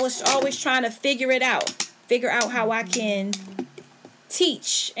good. And I was always trying to figure out how I can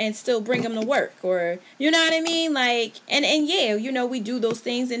teach and still bring them to work, or, you know what I mean? Like, and yeah, you know, we do those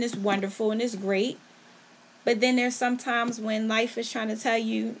things and it's wonderful and it's great. But then there's sometimes when life is trying to tell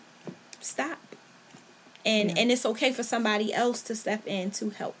you, stop. And it's okay for somebody else to step in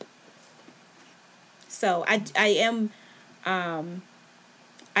to help. So I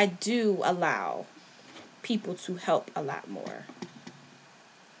do allow people to help a lot more.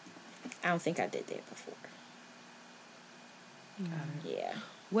 I don't think I did that before. Yeah.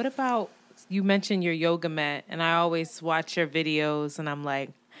 What about, you mentioned your yoga mat, and I always watch your videos, and I'm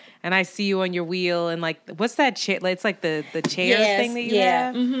like, and I see you on your wheel, and like, what's that chair? It's like the chair thing that you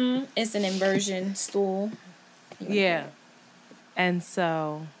have? Mm-hmm. It's an inversion stool. Yeah. And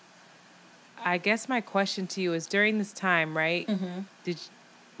so I guess my question to you is, during this time, right? Mm-hmm.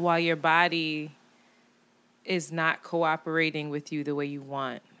 While your body is not cooperating with you the way you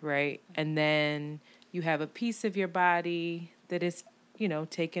want, right? And then you have a piece of your body that is, you know,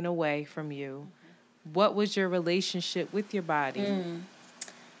 taken away from you. What was your relationship with your body?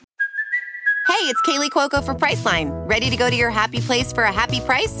 Hey, it's Kaylee Cuoco for Priceline. Ready to go to your happy place for a happy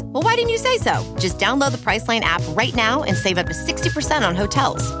price? Well, why didn't you say so? Just download the Priceline app right now and save up to 60% on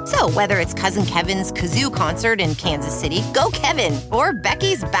hotels. So whether it's Cousin Kevin's Kazoo Concert in Kansas City, go Kevin, or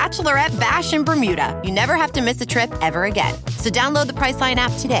Becky's Bachelorette Bash in Bermuda, you never have to miss a trip ever again. So download the Priceline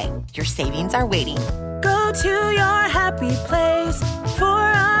app today. Your savings are waiting. Go to your happy place for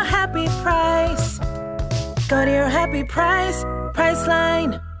a happy price. Go to your happy price,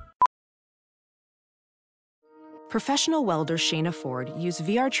 Priceline. Professional welder Shayna Ford used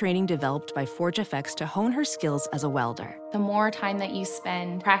VR training developed by ForgeFX to hone her skills as a welder. The more time that you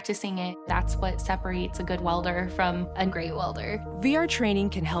spend practicing it, that's what separates a good welder from a great welder. VR training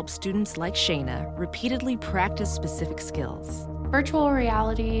can help students like Shayna repeatedly practice specific skills. Virtual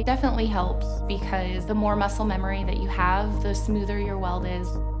reality definitely helps because the more muscle memory that you have, the smoother your weld is.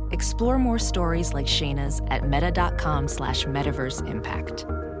 Explore more stories like Shayna's at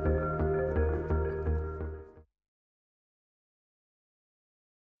meta.com/metaverseimpact.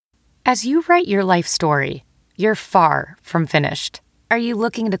 As you write your life story, you're far from finished. Are you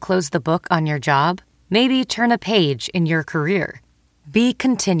looking to close the book on your job? Maybe turn a page in your career? Be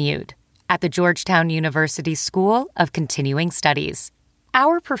continued at the Georgetown University School of Continuing Studies.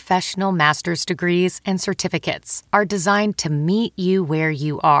 Our professional master's degrees and certificates are designed to meet you where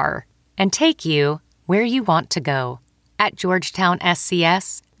you are and take you where you want to go. At Georgetown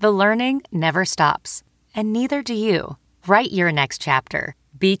SCS, the learning never stops, and neither do you. Write your next chapter.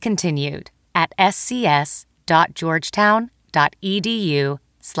 Be continued at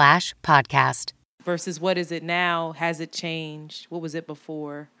scs.georgetown.edu/podcast. Versus what is it now? Has it changed? What was it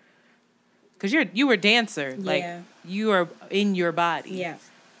before? Because you were a dancer. Yeah. Like, you are in your body. Yeah.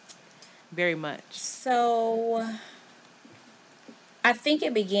 Very much. So I think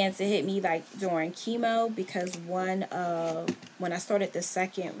it began to hit me like during chemo, because when I started the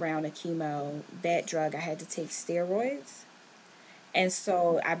second round of chemo, that drug, I had to take steroids. And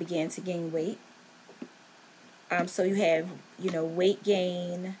so I began to gain weight. So you have, weight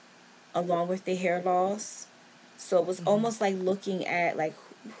gain along with the hair loss. So it was almost like looking at like,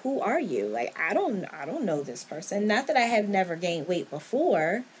 who are you? Like, I don't know this person. Not that I have never gained weight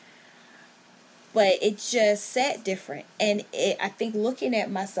before, but it just sat different. And I think looking at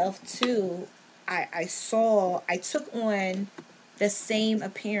myself too, I took on the same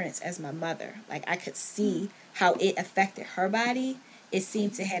appearance as my mother. Like, I could see how it affected her body. It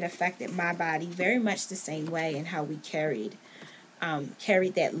seemed to have affected my body very much the same way, and how we carried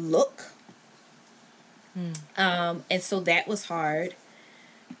that look. And so that was hard.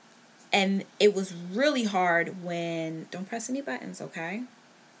 And it was really hard when, don't press any buttons, okay?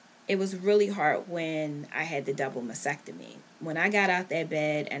 It was really hard when I had the double mastectomy. When I got out that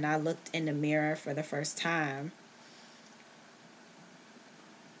bed and I looked in the mirror for the first time,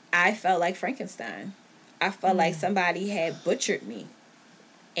 I felt like Frankenstein. I felt like somebody had butchered me.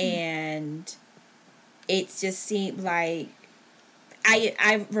 And it just seemed like,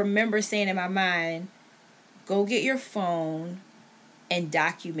 I remember saying in my mind, go get your phone and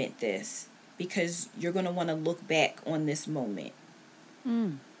document this, because you're going to want to look back on this moment.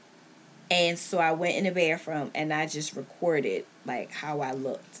 And so I went in the bathroom and I just recorded like how I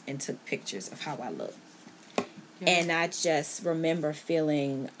looked and took pictures of how I looked. Yeah. And I just remember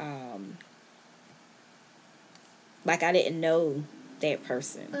feeling like I didn't know that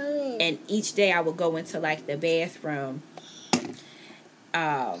person. And each day I would go into like the bathroom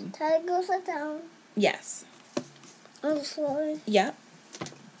Try to go sit down. Yes. On the floor. Yep.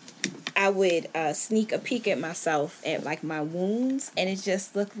 I would sneak a peek at myself at like my wounds, and it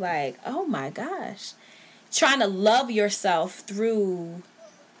just looked like, oh my gosh, trying to love yourself through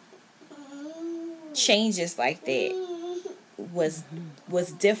changes like that was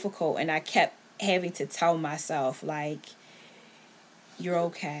difficult, and I kept having to tell myself like, you're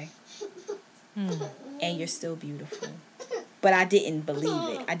okay, and you're still beautiful. But I didn't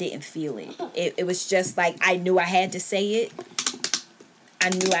believe it. I didn't feel it. It was just like I knew I had to say it. I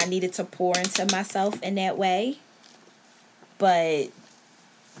knew I needed to pour into myself in that way, but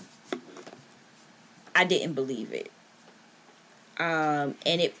I didn't believe it. And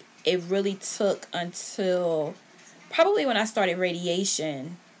it really took until probably when I started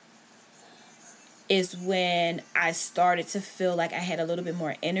radiation is when I started to feel like I had a little bit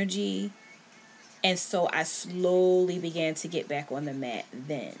more energy, and so I slowly began to get back on the mat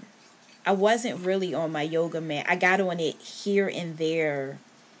then. I wasn't really on my yoga mat. I got on it here and there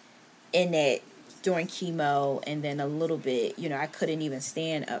in that during chemo, and then a little bit, I couldn't even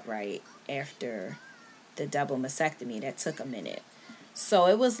stand upright after the double mastectomy. That took a minute. So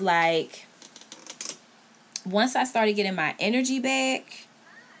it was like once I started getting my energy back,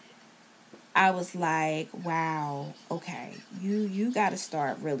 I was like, wow, okay, you got to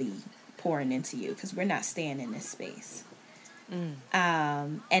start really pouring into you, because we're not staying in this space.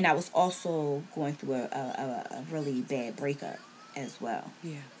 And I was also going through a really bad breakup as well.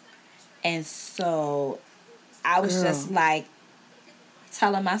 Yeah. And so I was just like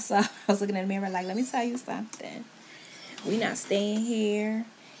telling myself, I was looking in the mirror like, let me tell you something. We not staying here.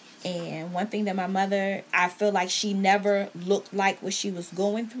 And one thing that my mother, I feel like she never looked like what she was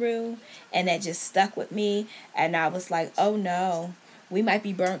going through. And that just stuck with me. And I was like, oh no. We might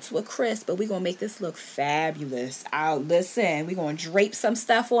be burnt to a crisp, but we're going to make this look fabulous. Listen, we're going to drape some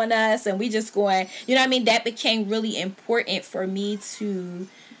stuff on us, and we just going, you know what I mean? That became really important for me to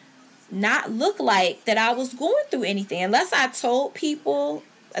not look like that I was going through anything. Unless I told people,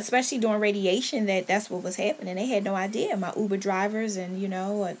 especially during radiation, that that's what was happening. They had no idea. My Uber drivers and,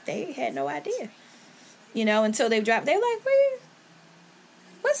 they had no idea. Until they dropped, they're like,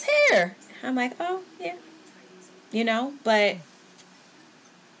 what's here? I'm like, oh, yeah. But...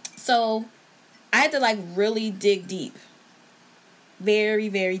 So I had to like really dig deep, very,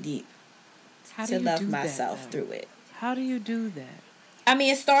 very deep, to love myself through it. How do you do that? I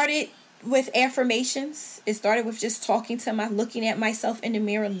mean, it started with affirmations. It started with just looking at myself in the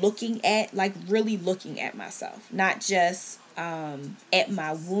mirror, really looking at myself, not just at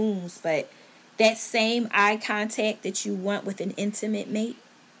my wounds, but that same eye contact that you want with an intimate mate,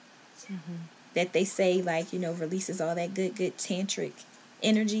 that they say releases all that good tantric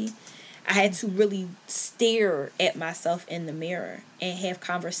energy. I had to really stare at myself in the mirror and have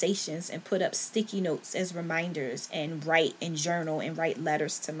conversations and put up sticky notes as reminders and write and journal and write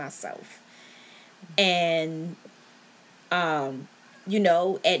letters to myself. And, at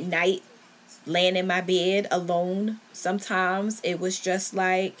night, laying in my bed alone, sometimes it was just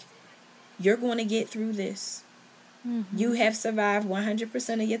like, you're going to get through this. You have survived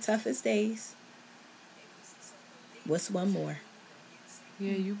 100% of your toughest days. What's one more?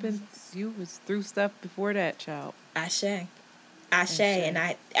 Yeah, you was through stuff before that, child. Ashe. And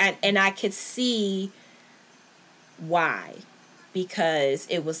I could see why, because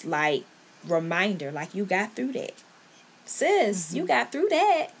it was like reminder, like you got through that, sis. You got through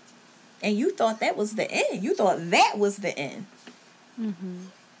that, and you thought that was the end. You thought that was the end.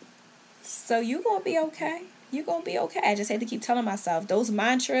 So you gonna be okay. You gonna be okay. I just had to keep telling myself those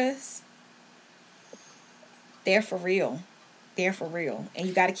mantras. They're for real. They're for real. And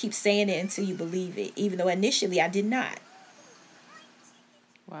you got to keep saying it until you believe it, even though initially I did not.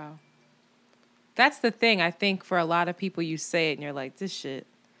 Wow. That's the thing. I think for a lot of people, you say it and you're like, this shit,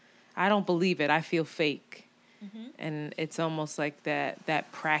 I don't believe it. I feel fake. And it's almost like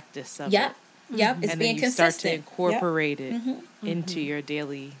that practice of it. Yep. It's and being then you consistent. start to incorporate it into your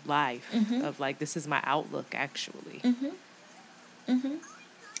daily life of like, this is my outlook, actually.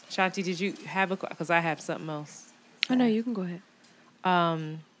 Shanti, did you have because I have something else. Oh, no, you can go ahead.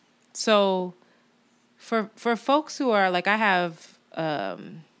 So for folks who are like, I have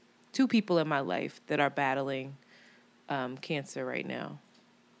 2 people in my life that are battling cancer right now.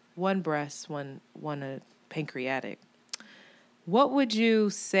 One breast, one pancreatic. What would you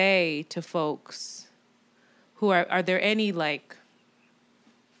say to folks who are there any like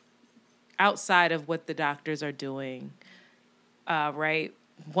outside of what the doctors are doing, right?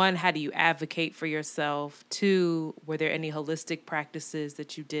 1, how do you advocate for yourself? 2, were there any holistic practices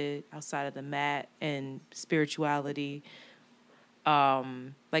that you did outside of the mat and spirituality?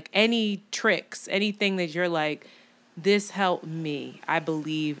 like any tricks, anything that you're like, this helped me, I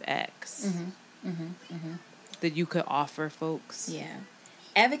believe X, that you could offer folks? Yeah.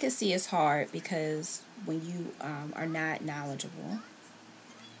 Advocacy is hard because when you are not knowledgeable,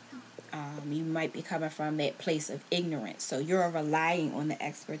 you might be coming from that place of ignorance. So you're relying on the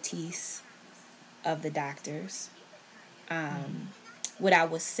expertise of the doctors. What I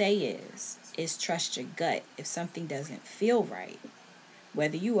would say is trust your gut. If something doesn't feel right,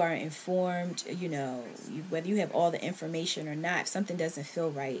 whether you are informed, whether you have all the information or not, if something doesn't feel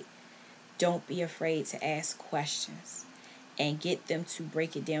right, don't be afraid to ask questions and get them to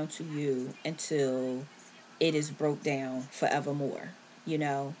break it down to you until it is broke down forevermore.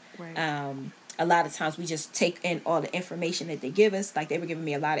 Right. A lot of times we just take in all the information that they give us. Like, they were giving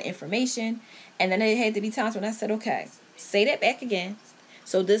me a lot of information, and then there had to be times when I said, okay, say that back again.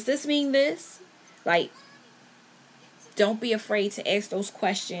 So does this mean this? Like, don't be afraid to ask those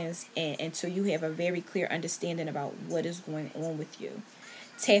questions until you have a very clear understanding about what is going on with you.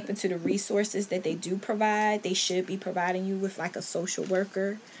 Tap into the resources that they do provide. They should be providing you with like a social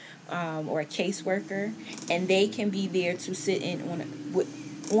worker or a caseworker, and they can be there to sit in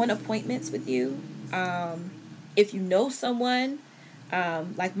on appointments with you. If you know someone,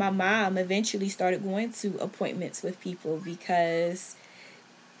 like my mom eventually started going to appointments with people because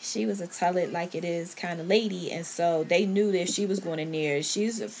she was a tell it like it is kind of lady, and so they knew that if she was going in there,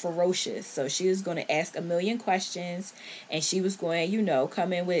 she's ferocious, so she was going to ask a million questions, and she was going,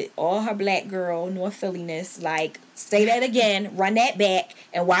 come in with all her black girl North Philly-ness, like, say that again, run that back,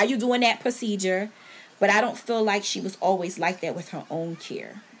 and why are you doing that procedure? But I don't feel like she was always like that with her own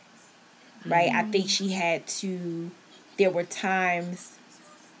care, right? I think she had to, there were times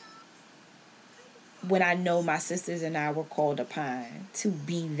when I know my sisters and I were called upon to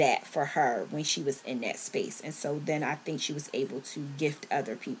be that for her when she was in that space. And so then I think she was able to gift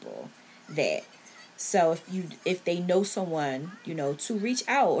other people that. So if they know someone, to reach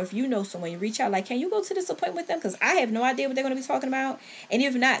out, or if you know someone, you reach out, like, can you go to this appointment with them? Because I have no idea what they're going to be talking about. And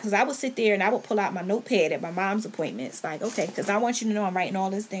if not, because I would sit there and I would pull out my notepad at my mom's appointments. Like, okay, because I want you to know I'm writing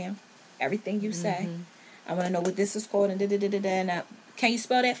all this down. Everything you say. I want to know what this is called and da-da-da-da-da. And can you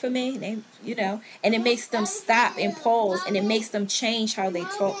spell that for me? And and it makes them stop and pause, and it makes them change how they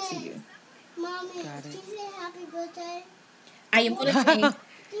talk to you. Mommy, can you say happy birthday? I am going to say...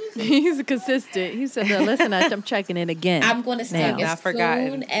 He's consistent. He said, listen, I'm checking in again. I'm going to sing as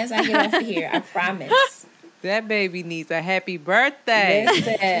soon as I get off of here. I promise. That baby needs a happy birthday.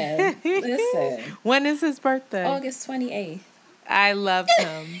 Listen. When is his birthday? August 28th. I love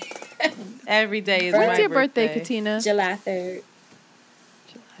him. Every day is my birthday. What's your birthday, Katina? July 3rd.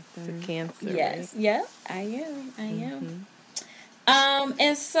 It's a Cancer. Yes. Right? Yep. I am.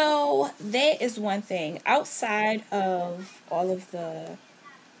 And so that is one thing. Outside of all of the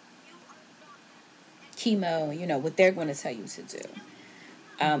chemo, what they're going to tell you to do.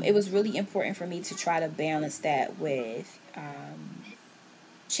 It was really important for me to try to balance that with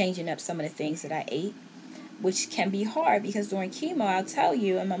changing up some of the things that I ate, which can be hard because during chemo, I'll tell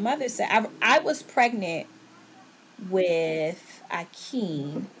you, and my mother said, I was pregnant with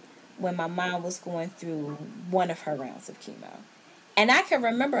Akeem when my mom was going through one of her rounds of chemo. And I can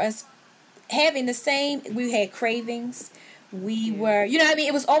remember us having the same, we had cravings. We were,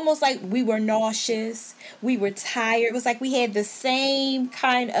 it was almost like we were nauseous. We were tired. It was like we had the same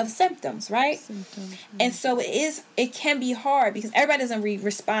kind of symptoms, right? And so it can be hard because everybody doesn't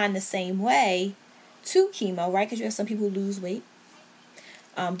respond the same way to chemo, right? Because you have some people who lose weight.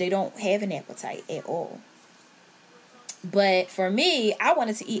 They don't have an appetite at all. But for me, I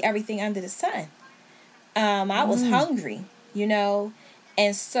wanted to eat everything under the sun. I was hungry,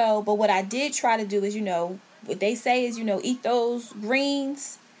 And so, but what I did try to do is, what they say is, eat those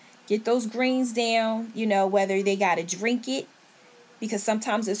greens, get those greens down, whether they got to drink it, because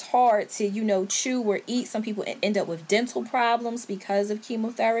sometimes it's hard to, chew or eat. Some people end up with dental problems because of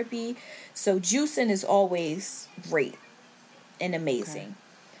chemotherapy. So juicing is always great and amazing.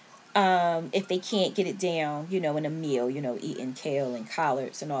 Okay. If they can't get it down, in a meal, eating kale and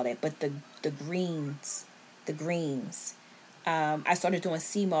collards and all that. But the greens, I started doing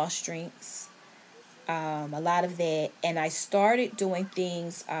sea moss drinks. A lot of that, and I started doing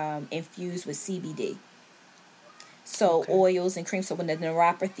things infused with CBD. So oils and creams. So when the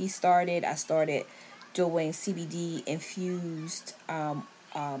neuropathy started, I started doing CBD infused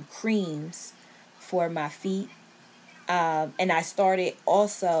creams for my feet. And I started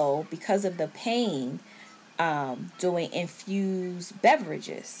also, because of the pain, doing infused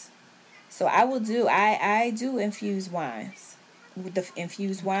beverages. So I do infused wines. with the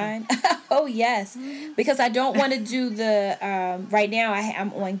infused wine. Oh yes, because I don't want to do the right now.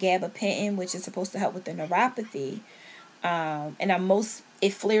 I'm on gabapentin, which is supposed to help with the neuropathy, and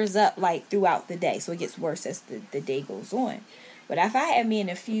it flares up like throughout the day, so it gets worse as the day goes on. But if I have me an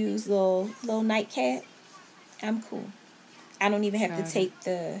infused little nightcap, I'm cool. I don't even have to take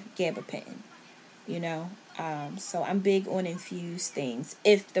the gabapentin, you know. So I'm big on infused things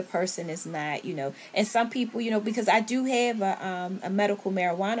if the person is not, you know. And some people, you know, because I do have a medical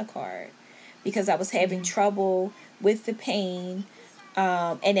marijuana card because I was having trouble with the pain,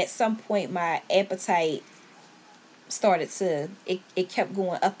 and at some point my appetite started to it kept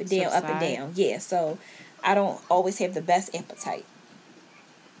going up and down, up and down. Yeah, so I don't always have the best appetite.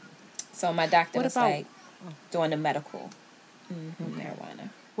 So my doctor was like doing the medical marijuana.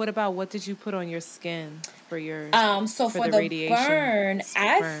 What did you put on your skin for your so for the radiation? Burn,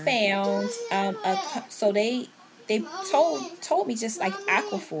 I found so they told me just like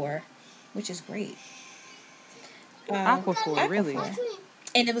Aquaphor, which is great. Aquaphor, really?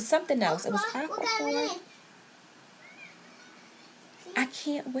 And it was something else. It was Aquaphor. I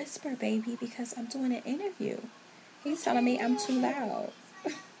can't whisper, baby, because I'm doing an interview. He's telling me I'm too loud.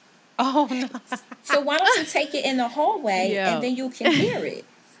 Oh no! So why don't you take it in the hallway and then you can hear it?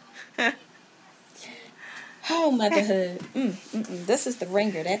 Oh, motherhood. This is the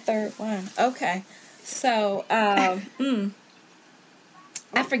ringer, that third one. Okay. So, I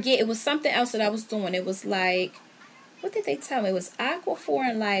forget. It was something else that I was doing. It was like, what did they tell me? It was Aquaphor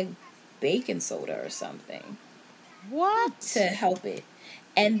and like baking soda or something. What? To help it.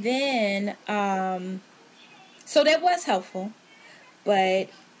 And then, so that was helpful. But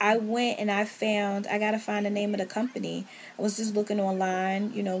I went and I got to find the name of the company. I was just looking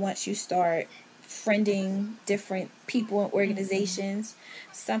online, you know, once you start friending different people and organizations,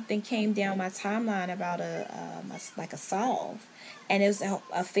 something came down my timeline about a solve. And it was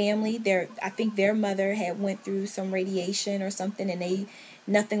a family there. I think their mother had went through some radiation or something, and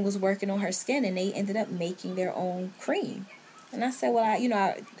nothing was working on her skin, and they ended up making their own cream. And I said, well,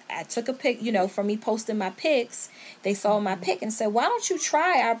 I took a pic, you know, from me posting my pics. They saw my pic and said, why don't you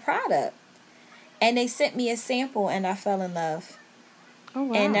try our product? And they sent me a sample, and I fell in love. Oh,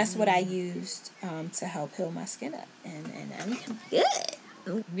 wow. And that's what I used to help heal my skin up. And I'm good.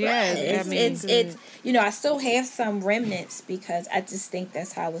 Yeah, it's you know, I still have some remnants because I just think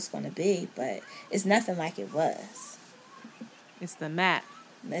that's how it's going to be, but it's nothing like it was. It's the map.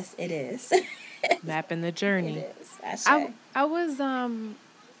 Yes, it is. Mapping the journey. It is. I was on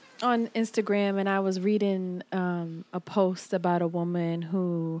Instagram and I was reading a post about a woman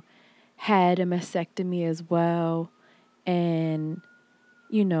who had a mastectomy as well, and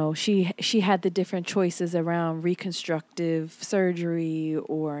you know, she had the different choices around reconstructive surgery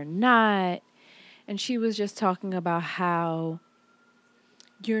or not. And she was just talking about how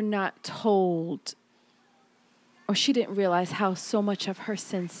you're not told, or she didn't realize how so much of her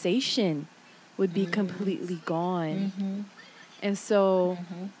sensation would be completely gone. And so,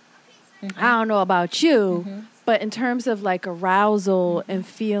 I don't know about you, but in terms of like arousal and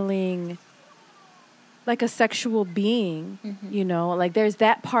feeling like a sexual being, you know, like there's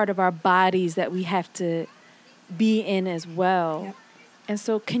that part of our bodies that we have to be in as well. Yep. And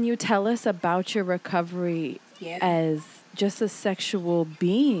so can you tell us about your recovery as just a sexual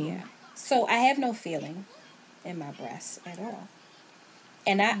being? Yeah. So I have no feeling in my breasts at all.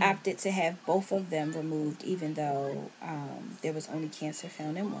 And I opted to have both of them removed, even though there was only cancer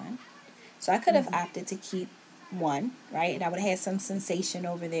found in one. So I could have opted to keep one, right? And I would have had some sensation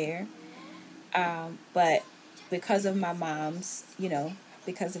over there. But because of my mom's, you know,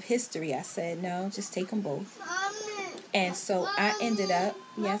 because of history, I said, no, just take them both. And so I ended up,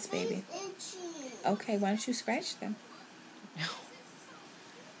 yes, baby. Okay, why don't you scratch them?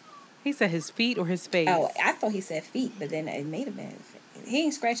 He said his feet or his face? Oh, I thought he said feet, but then it made him he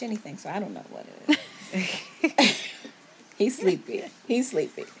ain't scratch anything, so I don't know what it is. He's sleepy.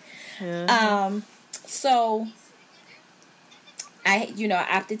 Yeah. So I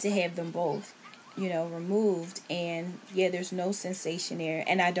opted to have them both, you know, removed, and there's no sensation there,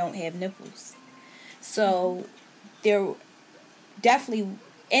 and I don't have nipples. So there definitely,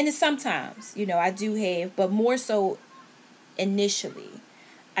 and sometimes, you know, I do have, but more so initially,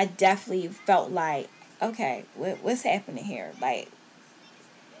 I definitely felt like, okay, what's happening here? Like,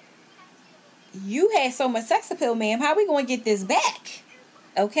 you had so much sex appeal, ma'am. How are we going to get this back?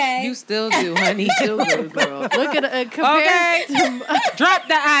 Okay. You still do, honey. Still do, girl. Look at a comparison. Okay. Drop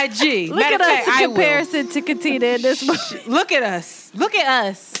the IG. Look at us in comparison to Katina in this movie. Look at us.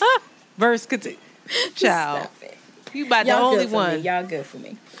 Versus Katina. Child. Stop it. You about Y'all the only one. Y'all good for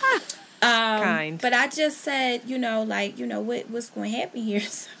me. Kind. But I just said, what's going to happen here?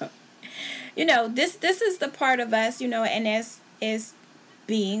 So, this is the part of us, and as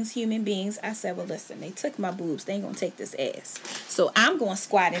beings, human beings, I said, well, listen, they took my boobs. They ain't going to take this ass. So I'm going to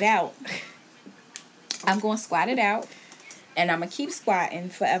squat it out. I'm going to squat it out, and I'm going to keep squatting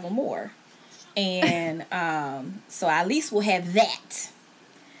forevermore. And so I at least will have that.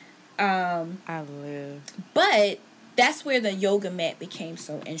 I live. But that's where the yoga mat became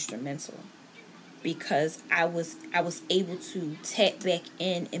so instrumental, because I was able to tap back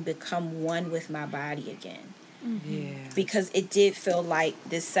in and become one with my body again. Mm-hmm. Yeah. Because it did feel like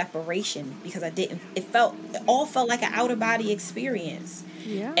this separation, because it all felt like an out of body experience.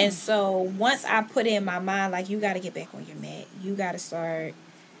 Yeah. And so once I put it in my mind, like, you got to get back on your mat. You got to start.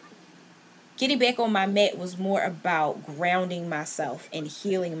 Getting back on my mat was more about grounding myself and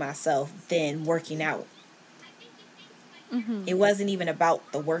healing myself than working out. Mm-hmm. It wasn't even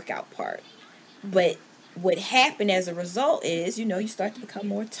about the workout part. But what happened as a result is, you start to become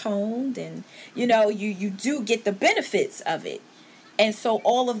more toned, and, you do get the benefits of it. And so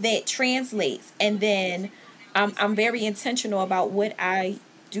all of that translates. And then I'm very intentional about what I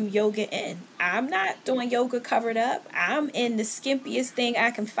do yoga in. I'm not doing yoga covered up. I'm in the skimpiest thing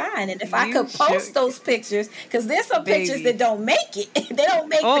I can find. And if I could post those pictures, because there's some pictures that don't make it. They don't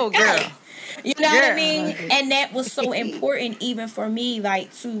make the cut. You know what I mean? And that was so important even for me,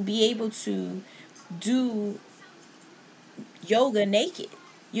 like, to be able to do yoga naked.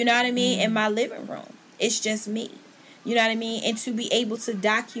 You know what I mean? In my living room. It's just me. You know what I mean? And to be able to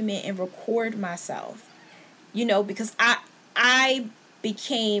document and record myself. Because I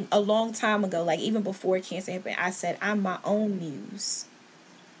became, a long time ago, like even before cancer happened, I said, I'm my own muse.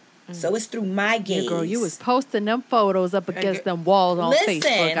 So it's through my gaze. Yeah, girl, you was posting them photos up against them walls on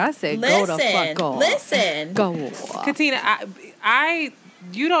Facebook. I said, go the fuck off. Listen. Go off. Katina,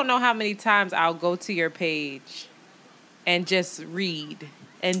 you don't know how many times I'll go to your page and just read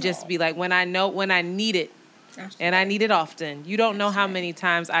and just be like, when I need it, and I need it often. You don't know how many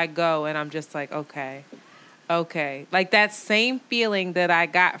times I go and I'm just like, okay. Like that same feeling that I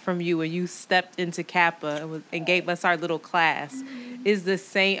got from you when you stepped into Kappa and gave us our little class is the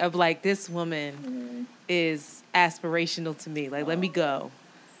same of like, this woman is aspirational to me. Like, let me go.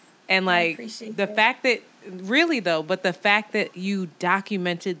 And like the fact that the fact that you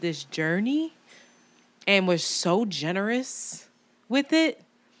documented this journey and was so generous with it.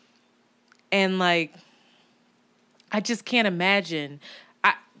 And like, I just can't imagine.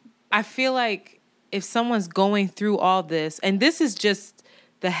 I feel like if someone's going through all this, and this is just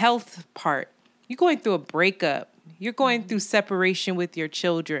the health part, you're going through a breakup, you're going through separation with your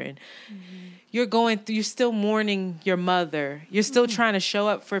children, you're still mourning your mother, you're still trying to show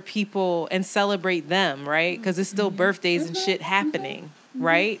up for people and celebrate them, right? Because it's still birthdays and shit happening,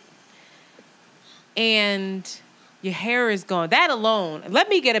 right? And your hair is gone. That alone, let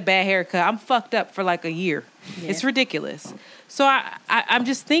me get a bad haircut. I'm fucked up for like a year. Yeah. It's ridiculous. So I'm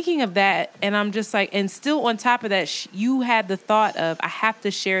just thinking of that, and I'm just like, and still on top of that, you had the thought of, I have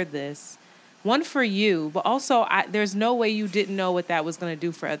to share this. One for you, but also there's no way you didn't know what that was going to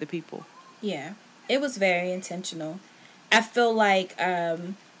do for other people. Yeah, it was very intentional. I feel like, it's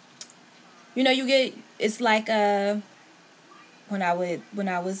like when I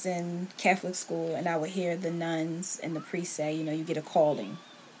was in Catholic school and I would hear the nuns and the priests say, you get a calling,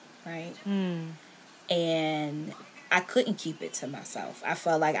 right? And I couldn't keep it to myself. I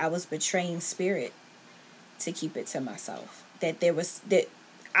felt like I was betraying spirit to keep it to myself. That I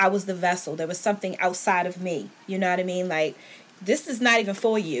was the vessel. There was something outside of me. You know what I mean? Like, this is not even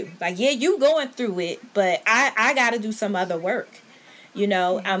for you. Like, yeah, you going through it, but I got to do some other work.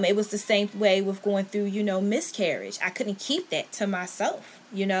 It was the same way with going through, miscarriage. I couldn't keep that to myself.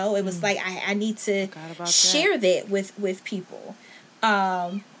 It was like I need to share that with people.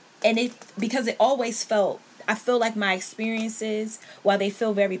 And because it always I feel like my experiences, while they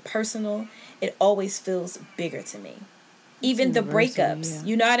feel very personal, it always feels bigger to me. Even the breakups,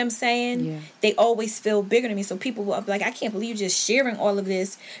 you know what I'm saying? Yeah. They always feel bigger to me. So people will be like, I can't believe you're just sharing all of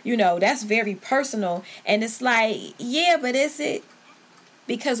this. That's very personal. And it's like, yeah, but is it?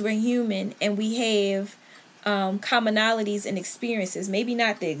 Because we're human and we have commonalities and experiences. Maybe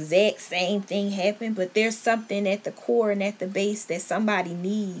not the exact same thing happened, but there's something at the core and at the base that somebody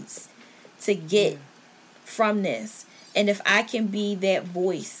needs to get from this. And if I can be that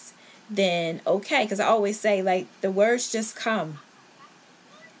voice, then okay. Because I always say, like, the words just come.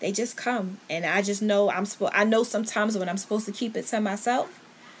 They just come. And I just know I know sometimes when I'm supposed to keep it to myself,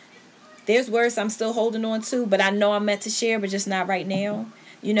 there's words I'm still holding on to, but I know I'm meant to share, but just not right now,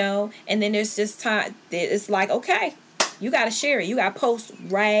 And then there's just time. It's like, okay, You got to share it. You got to post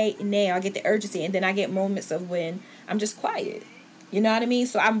right now. I get the urgency. And then I get moments of when I'm just quiet. You know what I mean?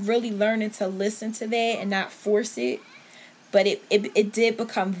 So I'm really learning to listen to that and not force it. But it did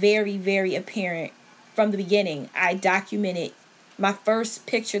become very, very apparent from the beginning. I documented. My first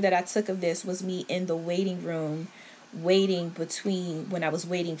picture that I took of this was me in the waiting room, when I was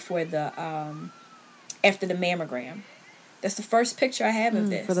waiting for the, after the mammogram. That's the first picture I have of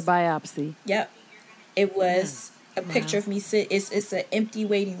this. For the biopsy. Yep. It was a picture of me it's an empty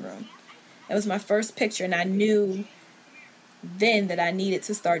waiting room. That was my first picture, and I knew then that I needed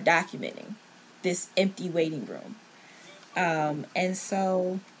to start documenting this empty waiting room. And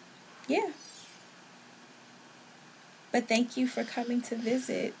so, yeah. But thank you for coming to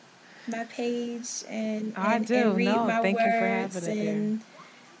visit my page and read my thank words. You for having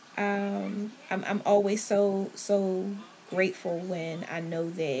it I'm always so grateful when I know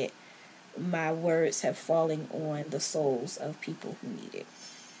that my words have fallen on the souls of people who need it.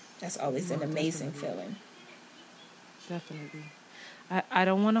 That's always an amazing feeling. Definitely. I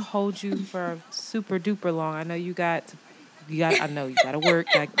don't want to hold you for super duper long. I know you got to work,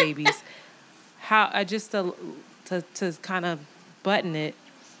 like babies. How to kind of button it.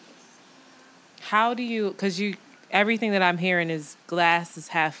 How do you, because everything that I'm hearing is glass is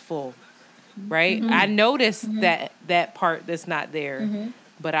half full, right? I noticed that part that's not there,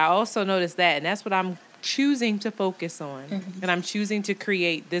 but I also noticed that, and that's what I'm choosing to focus on, and I'm choosing to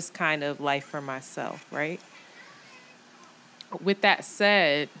create this kind of life for myself, right? With that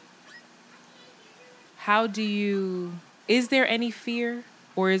said, is there any fear,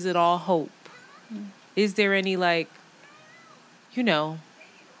 or is it all hope? Is there any, like,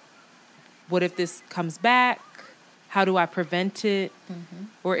 what if this comes back? How do I prevent it?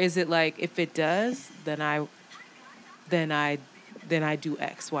 Or is it like, if it does, then I do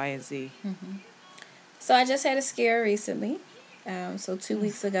X, Y, and Z? So I just had a scare recently. So 2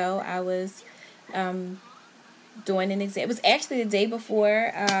 weeks ago, I was doing an exam. It was actually the day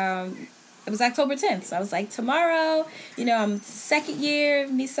before. It was October 10th. So I was like, tomorrow, I'm second year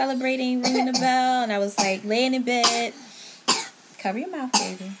of me celebrating ringing the bell. And I was like laying in bed. Cover your mouth,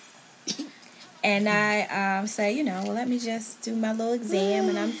 baby. And I said, well, let me just do my little exam.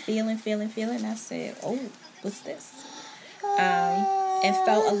 And I'm feeling. And I said, oh, what's this? And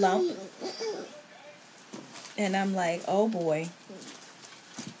felt a lump. And I'm like, oh boy.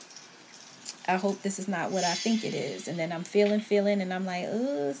 I hope this is not what I think it is. And then I'm feeling, and I'm like,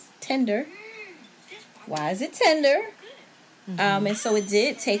 oh, it's tender. Why is it tender? And so it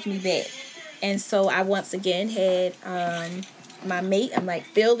did take me back. And so I once again had my mate. I'm like,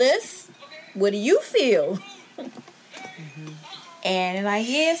 feel this? What do you feel? And like,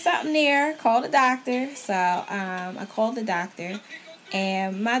 yeah, something there. Call the doctor. So I called the doctor.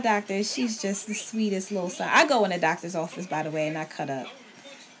 And my doctor, she's just the sweetest little son. I go in the doctor's office, by the way, and I cut up.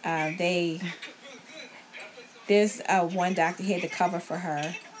 There's one doctor, he had to cover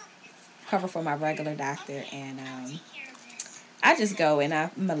for my regular doctor, and I just go and I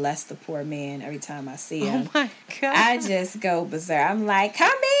molest the poor man every time I see him. Oh my God. I just go berserk. I'm like, come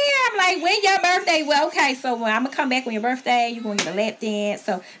here. I'm like, when your birthday? Well, okay, so when I'm going to come back on your birthday, you're going to get a lap dance.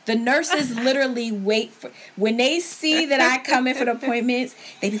 So the nurses literally wait for, when they see that I come in for the appointments,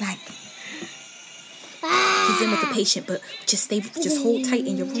 they be like, he's in with the patient, but just hold tight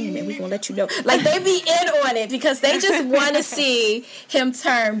in your room and we're going to let you know. Like, they be in on it because they just want to see him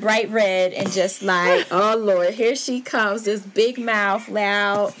turn bright red and just like, oh, Lord, here she comes, this big mouth,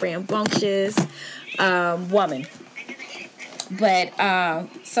 loud, rambunctious woman. But,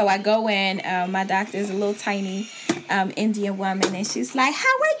 so I go in, my doctor's a little tiny Indian woman, and she's like, how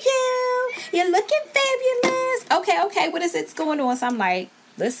are you? You're looking fabulous. Okay, what is it going on? So I'm like,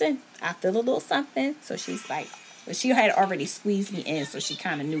 listen, I feel a little something. So she's like, well, she had already squeezed me in, so she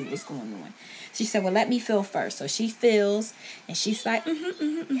kind of knew what was going on. She said, well, let me feel first. So she feels, and she's like,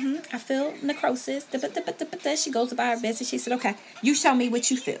 I feel necrosis. She goes by her bed, and she said, okay, you show me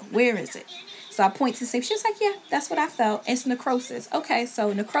what you feel. Where is it? So I point to see. She was like, yeah, that's what I felt. It's necrosis. Okay,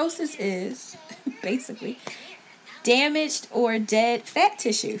 so necrosis is basically damaged or dead fat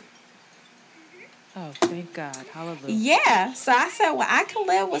tissue. Oh, thank God. Hallelujah. Yeah. So I said, well, I can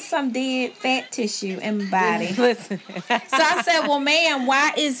live with some dead fat tissue in my body. Listen. So I said, well, ma'am,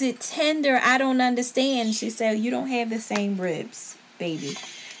 why is it tender? I don't understand. She said, you don't have the same ribs, baby.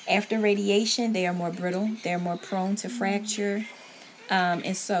 After radiation, they are more brittle. They're more prone to fracture.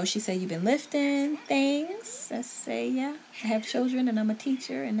 And so she said, you've been lifting things. I say, yeah. I have children and I'm a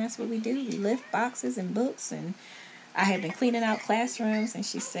teacher, and that's what we do. We lift boxes and books, and I have been cleaning out classrooms. And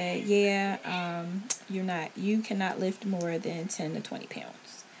she said, yeah, you cannot lift more than 10 to 20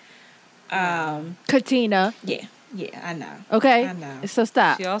 pounds. Katina. Yeah. Yeah, I know. Okay? I know. So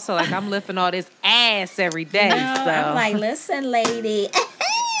stop. She also like, I'm lifting all this ass every day. No, so I'm like, listen, lady.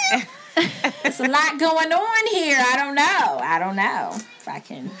 There's a lot going on here. I don't know if I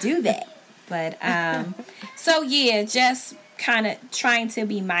can do that. But, so yeah, just kind of trying to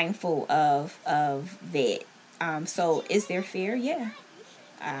be mindful of that. So is there fear? Yeah.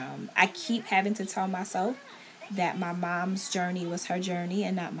 I keep having to tell myself that my mom's journey was her journey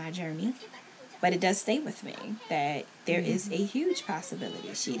and not my journey. But it does stay with me that there is a huge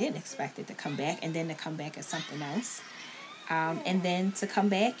possibility. She didn't expect it to come back, and then to come back as something else. And then to come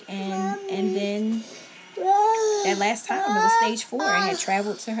back, and then that last time, it was stage 4. It had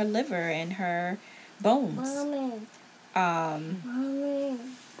traveled to her liver and her bones.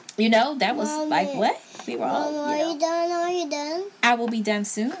 You know, that was like, what? We were all, Are you done? Are you done? I will be done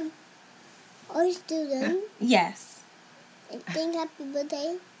soon. Are you still done? Yes. Sing happy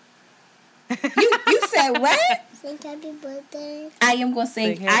birthday. You said what? Sing happy birthday. I am going to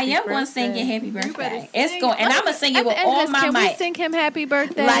sing. I am going to sing your happy birthday. It's going, and I'm going to sing it with all my might. Can we sing him happy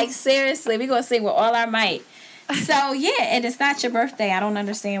birthday? Like, seriously, we're going to sing with all our might. So, yeah, and it's not your birthday. I don't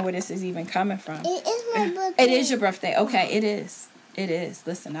understand where this is even coming from. It is my birthday. It is your birthday. Okay, it is. It is.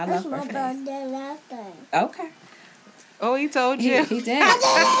 Listen, I love birthdays. My birthday last time. Okay. Oh, he told you. He did.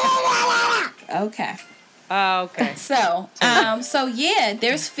 Okay. Oh, okay. So yeah,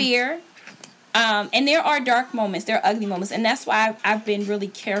 there's fear. And there are dark moments, there are ugly moments, and that's why I've been really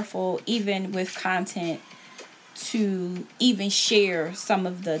careful, even with content, to even share some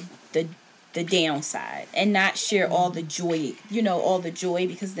of the downside and not share all the joy,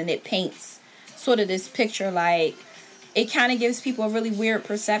 because then it paints sort of this picture, like, it kind of gives people a really weird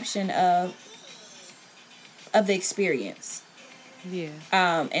perception of the experience. Yeah.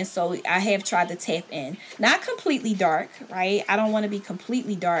 And so I have tried to tap in. Not completely dark, right? I don't want to be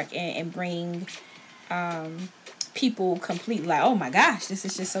completely dark and bring people completely like, oh my gosh, this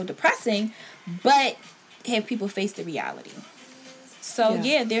is just so depressing. But have people face the reality. So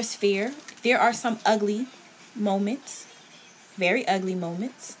yeah, there's fear. There are some ugly moments, very ugly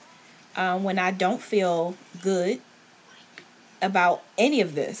moments, when I don't feel good about any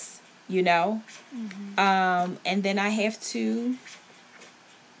of this. And then I have to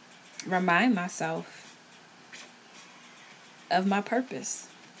remind myself of my purpose.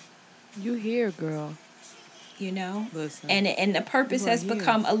 You here, girl. Listen. And the purpose has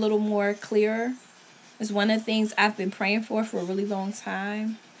become a little more clearer. It's one of the things I've been praying for a really long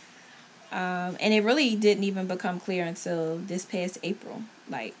time. And it really didn't even become clear until this past April,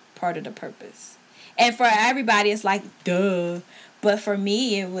 like part of the purpose. And for everybody, it's like, duh. But for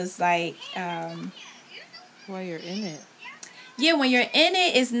me, it was like... While you're in it. Yeah, when you're in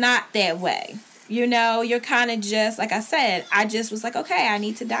it, it's not that way. You're kind of just, like I said, I just was like, okay, I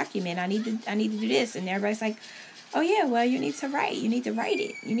need to document. I need to do this. And everybody's like, oh, yeah, well, you need to write. You need to write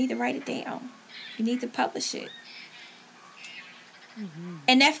it. You need to write it down. You need to publish it. Mm-hmm.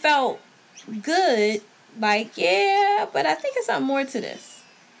 And that felt good. Like, yeah, but I think it's something more to this.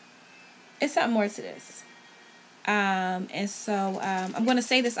 And so I'm going to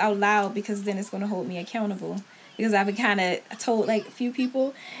say this out loud because then it's going to hold me accountable. Because I've been kind of told, like, a few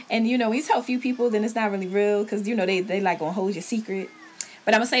people. And, when you tell a few people, then it's not really real. Because, they like, going to hold your secret.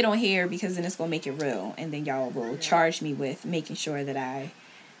 But I'm going to say it on here because then it's going to make it real. And then y'all will charge me with making sure that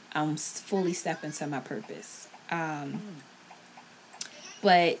I'm fully step into my purpose.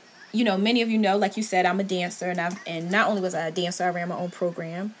 But, many of you know, like you said, I'm a dancer. And not only was I a dancer, I ran my own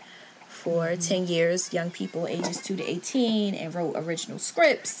program for 10 years, young people ages 2 to 18, and wrote original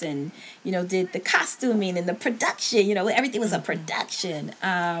scripts and, did the costuming and the production, everything was a production.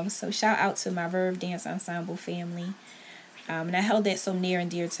 So shout out to my Verve Dance Ensemble family. And I held that so near and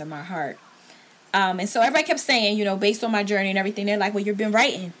dear to my heart. And so everybody kept saying, based on my journey and everything, they're like, well, you've been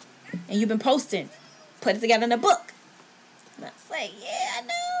writing and you've been posting, put it together in a book. And I was like, yeah, I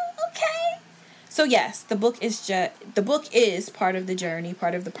know, okay. So yes, the book is part of the journey,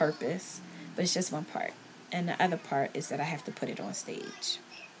 part of the purpose, but it's just one part. And the other part is that I have to put it on stage.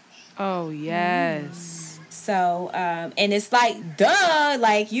 Oh, yes. So, and it's like, duh,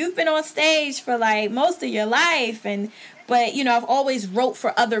 like you've been on stage for like most of your life. But I've always wrote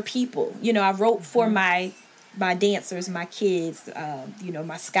for other people. I wrote for my dancers, my kids,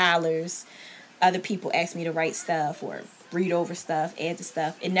 my scholars. Other people asked me to write stuff or read over stuff, add to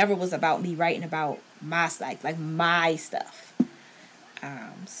stuff. It never was about me writing about my stuff, like my stuff.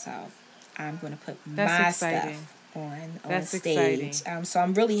 So I'm going to put my stuff on stage. Exciting. So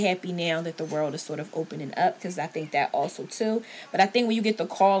I'm really happy now that the world is sort of opening up because I think that also too. But I think when you get the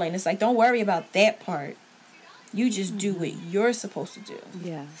calling, it's like, don't worry about that part. You just do what you're supposed to do.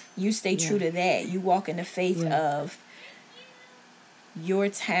 Yeah. You stay true to that. You walk in the faith of your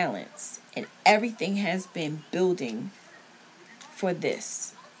talents, and everything has been building for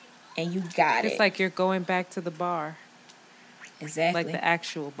this, and you got it. It's like you're going back to the bar. Exactly. Like the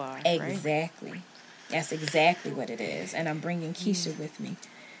actual bar, exactly. Right? That's exactly what it is. And I'm bringing Keisha with me.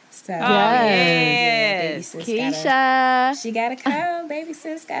 So, baby sis Keisha. She gotta come. Baby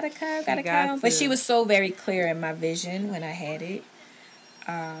sis gotta come. Gotta come. But she was so very clear in my vision when I had it.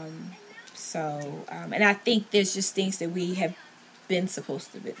 And I think there's just things that we have been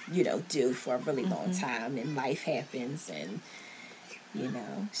supposed to, do for a really long time, and life happens, and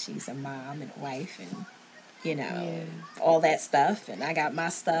she's a mom and a wife, and all that stuff, and I got my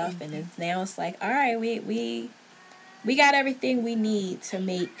stuff, and now it's like, all right, we got everything we need to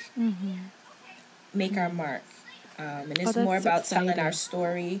make our mark, and it's more about telling our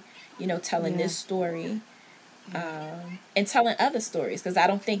story, telling this story, and telling other stories, because I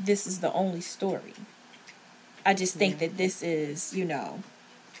don't think this is the only story. I just think that this is,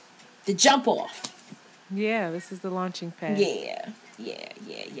 the jump off. Yeah, this is the launching pad.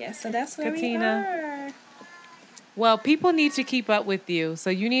 Yeah. So that's where Katina, we are. Well, people need to keep up with you.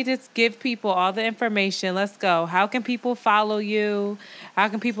 So you need to give people all the information. Let's go. How can people follow you? How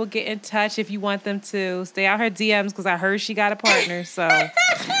can people get in touch if you want them to? Stay out her DMs, because I heard she got a partner. So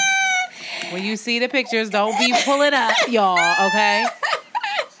when you see the pictures, don't be pulling up, y'all, okay?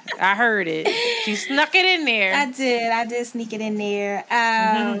 I heard it. She snuck it in there. I did sneak it in there.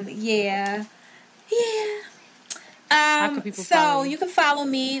 Yeah. How can people follow you? You can follow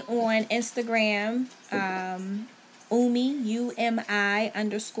me on Instagram, Umi, UMI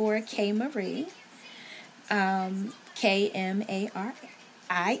 _K Marie, KMARIE,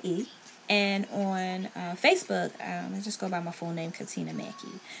 and on Facebook, I just go by my full name, Katina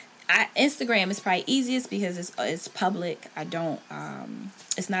Mackey. Instagram is probably easiest because it's public. I don't.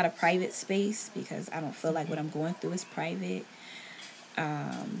 It's not a private space because I don't feel like what I'm going through is private.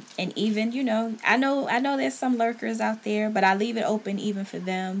 And even, I know there's some lurkers out there, but I leave it open even for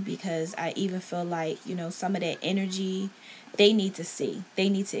them, because I even feel like, some of that energy they need to see, they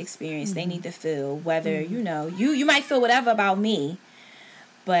need to experience, they need to feel, whether, you might feel whatever about me,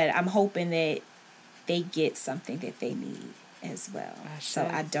 but I'm hoping that they get something that they need as well. So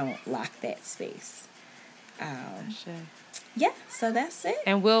I don't lock that space. Yeah, so that's it.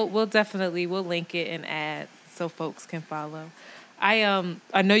 And we'll definitely link it and add so folks can follow.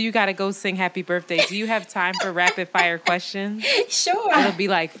 I know you got to go sing happy birthday. Do you have time for rapid fire questions? Sure. It'll be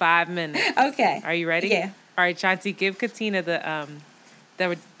like 5 minutes. Okay. Are you ready? Yeah. All right, Shanti, give Katina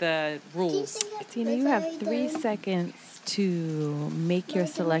the rules. Katina, you have 3 seconds to make your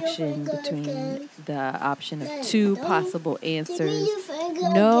selection between the option of 2 possible answers.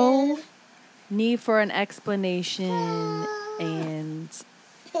 No need for an explanation, and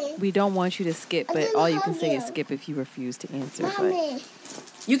we don't want you to skip, but all you can say is skip if you refuse to answer. But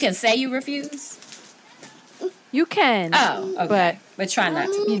you can say you refuse? You can. Oh, okay. But try not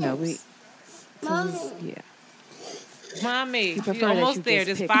to. Yeah. Mommy, you're almost there.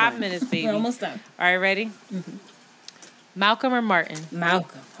 Just 5 minutes, baby. We're almost done. All right, ready? Mm-hmm. Malcolm or Martin?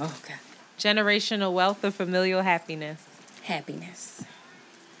 Malcolm. Oh, God. Generational wealth or familial happiness? Happiness.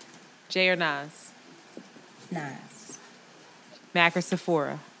 Jay or Nas? Nas. Mac or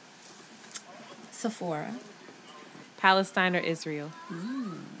Sephora? Sephora. Palestine or Israel?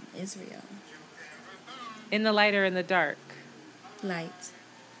 Israel. In the light or in the dark? Light.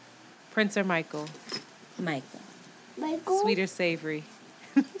 Prince or Michael? Michael. Sweet or savory?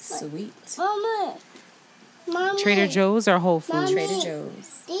 Sweet. Mama. Trader Joe's or Whole Foods? Mommy. Trader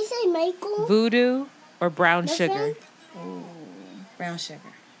Joe's. Did you say Michael? Voodoo or brown sugar? Ooh, brown sugar.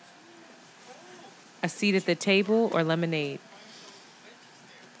 A seat at the table or lemonade?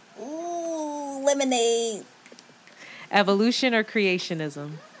 Ooh, lemonade. Evolution or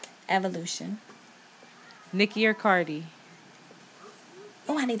creationism? Evolution. Nicki or Cardi?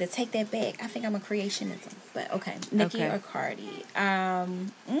 Oh, I need to take that back. I think I'm a creationism. But okay. Nicki or Cardi?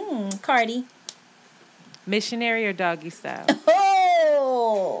 Cardi. Missionary or doggy style?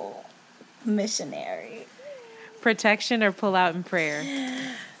 Oh, missionary. Protection or pull out in prayer?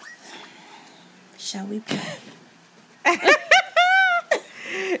 Shall we pray?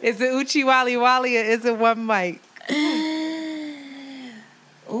 Is it Uchi Wally Wally or is it one mic?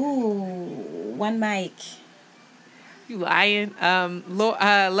 Ooh, one mic. You lying?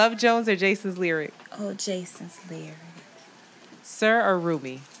 Love Jones or Jason's Lyric? Oh, Jason's Lyric. Sir or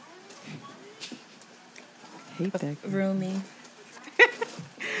Rumi? Hate that. Rumi.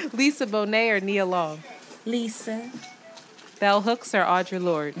 Lisa Bonet or Nia Long? Lisa. Bell Hooks or Audre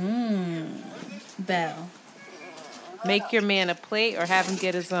Lorde? Bell. Make your man a plate or have him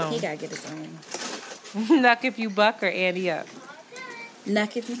get his own? He gotta get his own. Knuck if you buck or ante up?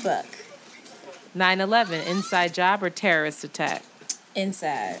 Knuck if you buck. 9/11, inside job or terrorist attack?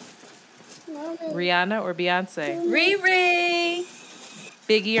 Inside. Rihanna or Beyonce? Riri.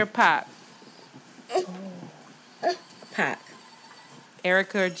 Biggie or Pop? Pop.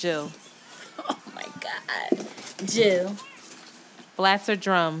 Erica or Jill? Oh my God. Jill. Flats or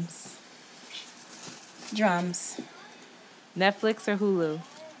drums? Drums. Netflix or Hulu?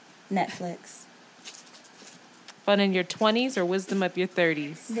 Netflix. Fun in your 20s or wisdom of your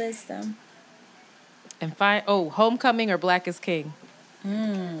 30s? Wisdom. And Homecoming or Black is King?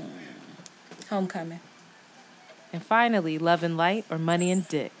 Homecoming. And finally, Love and Light or Money and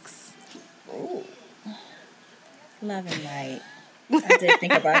Dicks? Ooh. Love and Light. I did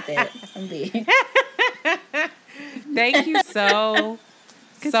think about that. Thank you so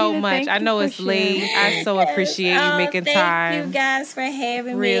Katina, much. I know it's late. I so appreciate you making time. Thank you guys for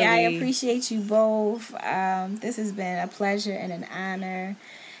having Really. me. I appreciate you both. This has been a pleasure and an honor.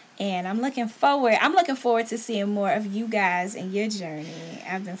 And I'm looking forward to seeing more of you guys and your journey.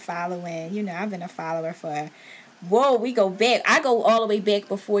 I've been following, I've been a follower for, we go back. I go all the way back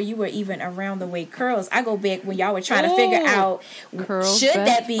before you were even Around the Way Curls. I go back when y'all were trying to figure out, Curls should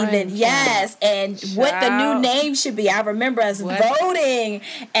that be the, yes, and what the new name should be. I remember us voting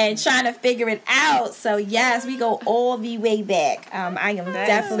and trying to figure it out. So yes, we go all the way back. I am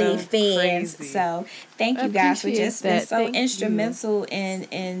definitely fans. Crazy. So thank you guys for just being so Thank instrumental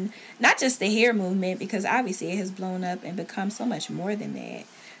in not just the hair movement, because obviously it has blown up and become so much more than that,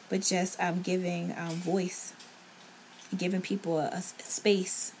 but just giving voice, giving people a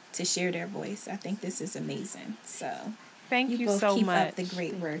space to share their voice. I think this is amazing. So Thank you both so keep much. up the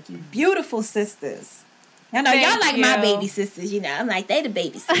great work. You beautiful sisters. I know y'all like my baby sisters. I'm like, they the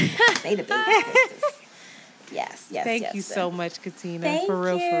baby sisters. They the baby sisters. Yes. Thank you so much, Katina. Thank for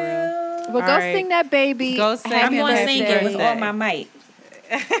real. Well, go sing that, baby. Go sing. I'm going to sing it with birthday. all my might.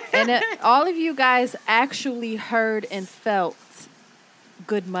 And all of you guys actually heard and felt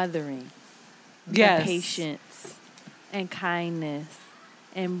good mothering. Yes. And patience and kindness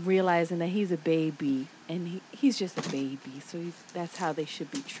and realizing that he's a baby and he's just a baby. So that's how they should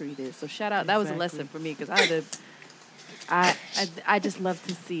be treated. So shout out. That was a lesson for me because I just love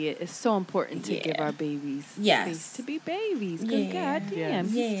to see it. It's so important to give our babies space to be babies. Good goddamn.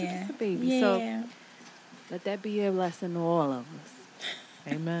 He's just a baby. So let that be a lesson to all of us.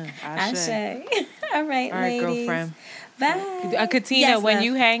 Amen. Ashe. All right, ladies. Girlfriend. Bye. Katina, when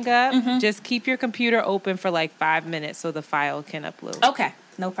you hang up, just keep your computer open for like 5 minutes so the file can upload. Okay.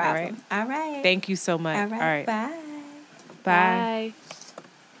 No problem. All right. Thank you so much. All right. Bye. Bye.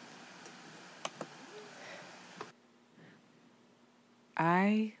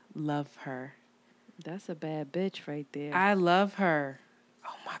 I love her. That's a bad bitch right there. I love her.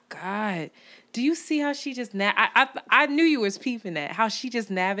 Oh my God. Do you see how she just I knew you was peeping that. How she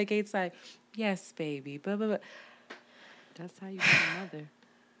just navigates like, yes, baby. Blah, blah, blah. That's how you get a mother.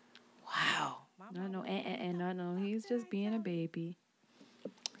 Wow. No, he's just being a baby.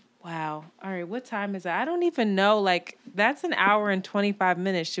 Wow. All right, what time is it? I don't even know. Like, that's an hour and 25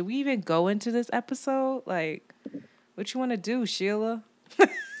 minutes. Should we even go into this episode? Like, what you want to do, Sheila?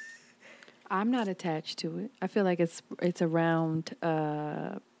 I'm not attached to it. I feel like it's around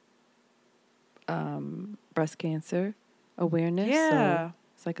breast cancer awareness. Yeah. So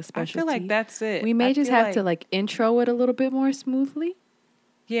it's like a specialty. I feel like that's it. We may just have to like intro it a little bit more smoothly.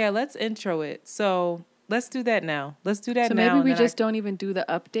 Yeah, let's intro it. So let's do that now. Let's do that so now. So maybe we just don't even do the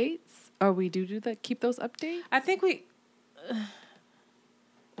updates, or we do that. Keep those updates. I think we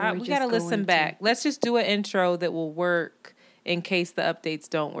got to listen back. Let's just do an intro that will work in case the updates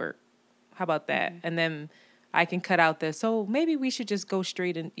don't work. How about that? Mm-hmm. And then I can cut out this. So maybe we should just go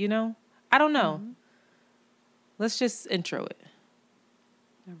straight in, I don't know. Mm-hmm. Let's just intro it.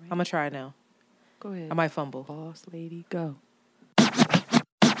 All right. I'm going to try now. Go ahead. I might fumble. Boss lady, go.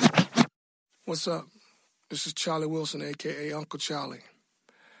 What's up? This is Charlie Wilson, a.k.a. Uncle Charlie.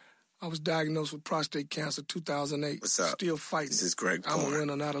 I was diagnosed with prostate cancer 2008. What's up? Still fighting. This is Greg I'm Porn. a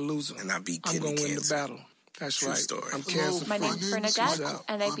winner, not a loser. And I beat kidney I'm going to win the cancer. battle. That's True right. story. I'm cancer-free. My name's Bernadette,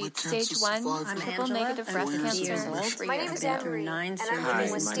 and I beat stage 1 triple-negative breast cancer. My name is Anne-Marie, and I'm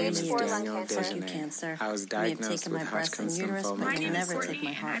living with stage 4 lung cancer. I was diagnosed with Hodgkin's lymphoma in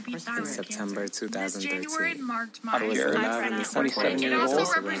September 2013. I was 27 years old,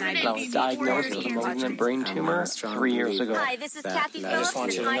 and I was diagnosed with a malignant brain tumor 3 years ago. Hi, this is Kathy I just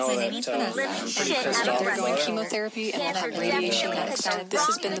want you to know that they're going chemotherapy and all that radiation. This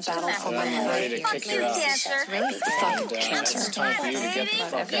has been the battle for my life. Fuck you, Dan Fuck cancer.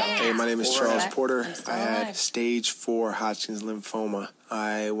 Hey, my name is Charles Porter. I had stage 4 Hodgkin's lymphoma.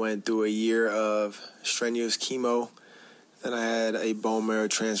 I went through a year of strenuous chemo. Then I had a bone marrow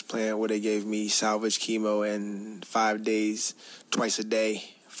transplant where they gave me salvage chemo and 5 days, twice a day,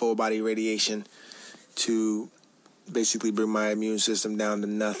 full body radiation to basically bring my immune system down to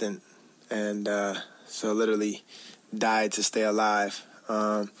nothing. And so literally died to stay alive.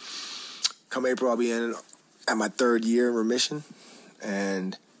 Come April, I'll be at my 3rd year in remission.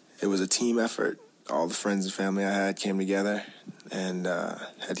 And it was a team effort. All the friends and family I had came together and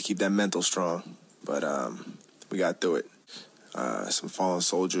had to keep that mental strong. But we got through it. Some fallen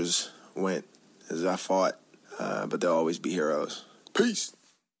soldiers went as I fought, but they'll always be heroes. Peace.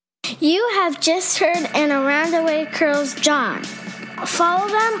 You have just heard an Around the Way Curls John. Follow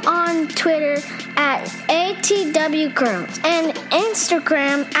them on Twitter at ATW Curls and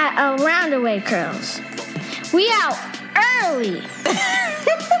Instagram at Around the Way Curls. We out early.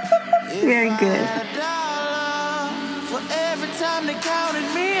 Very good. For every time they counted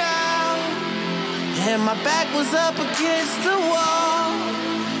me out, and my back was up against the wall.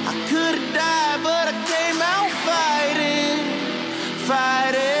 I could have died, but I came out fighting.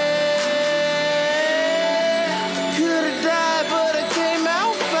 Could have died, but I came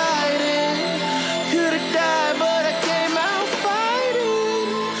out fighting. Could have died, but I came out fighting.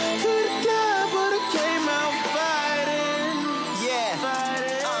 Could have died, but I came out fighting. Yeah.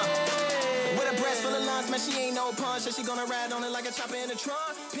 With a breast full of lungs, man, she ain't no punch. She gonna ride on it like a chopper in a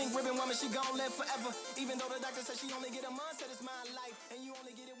trunk. Pink ribbon woman, she gon' live forever. Even though the doctor said she only get a month, said it's my life, and you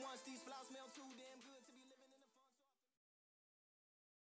only get it.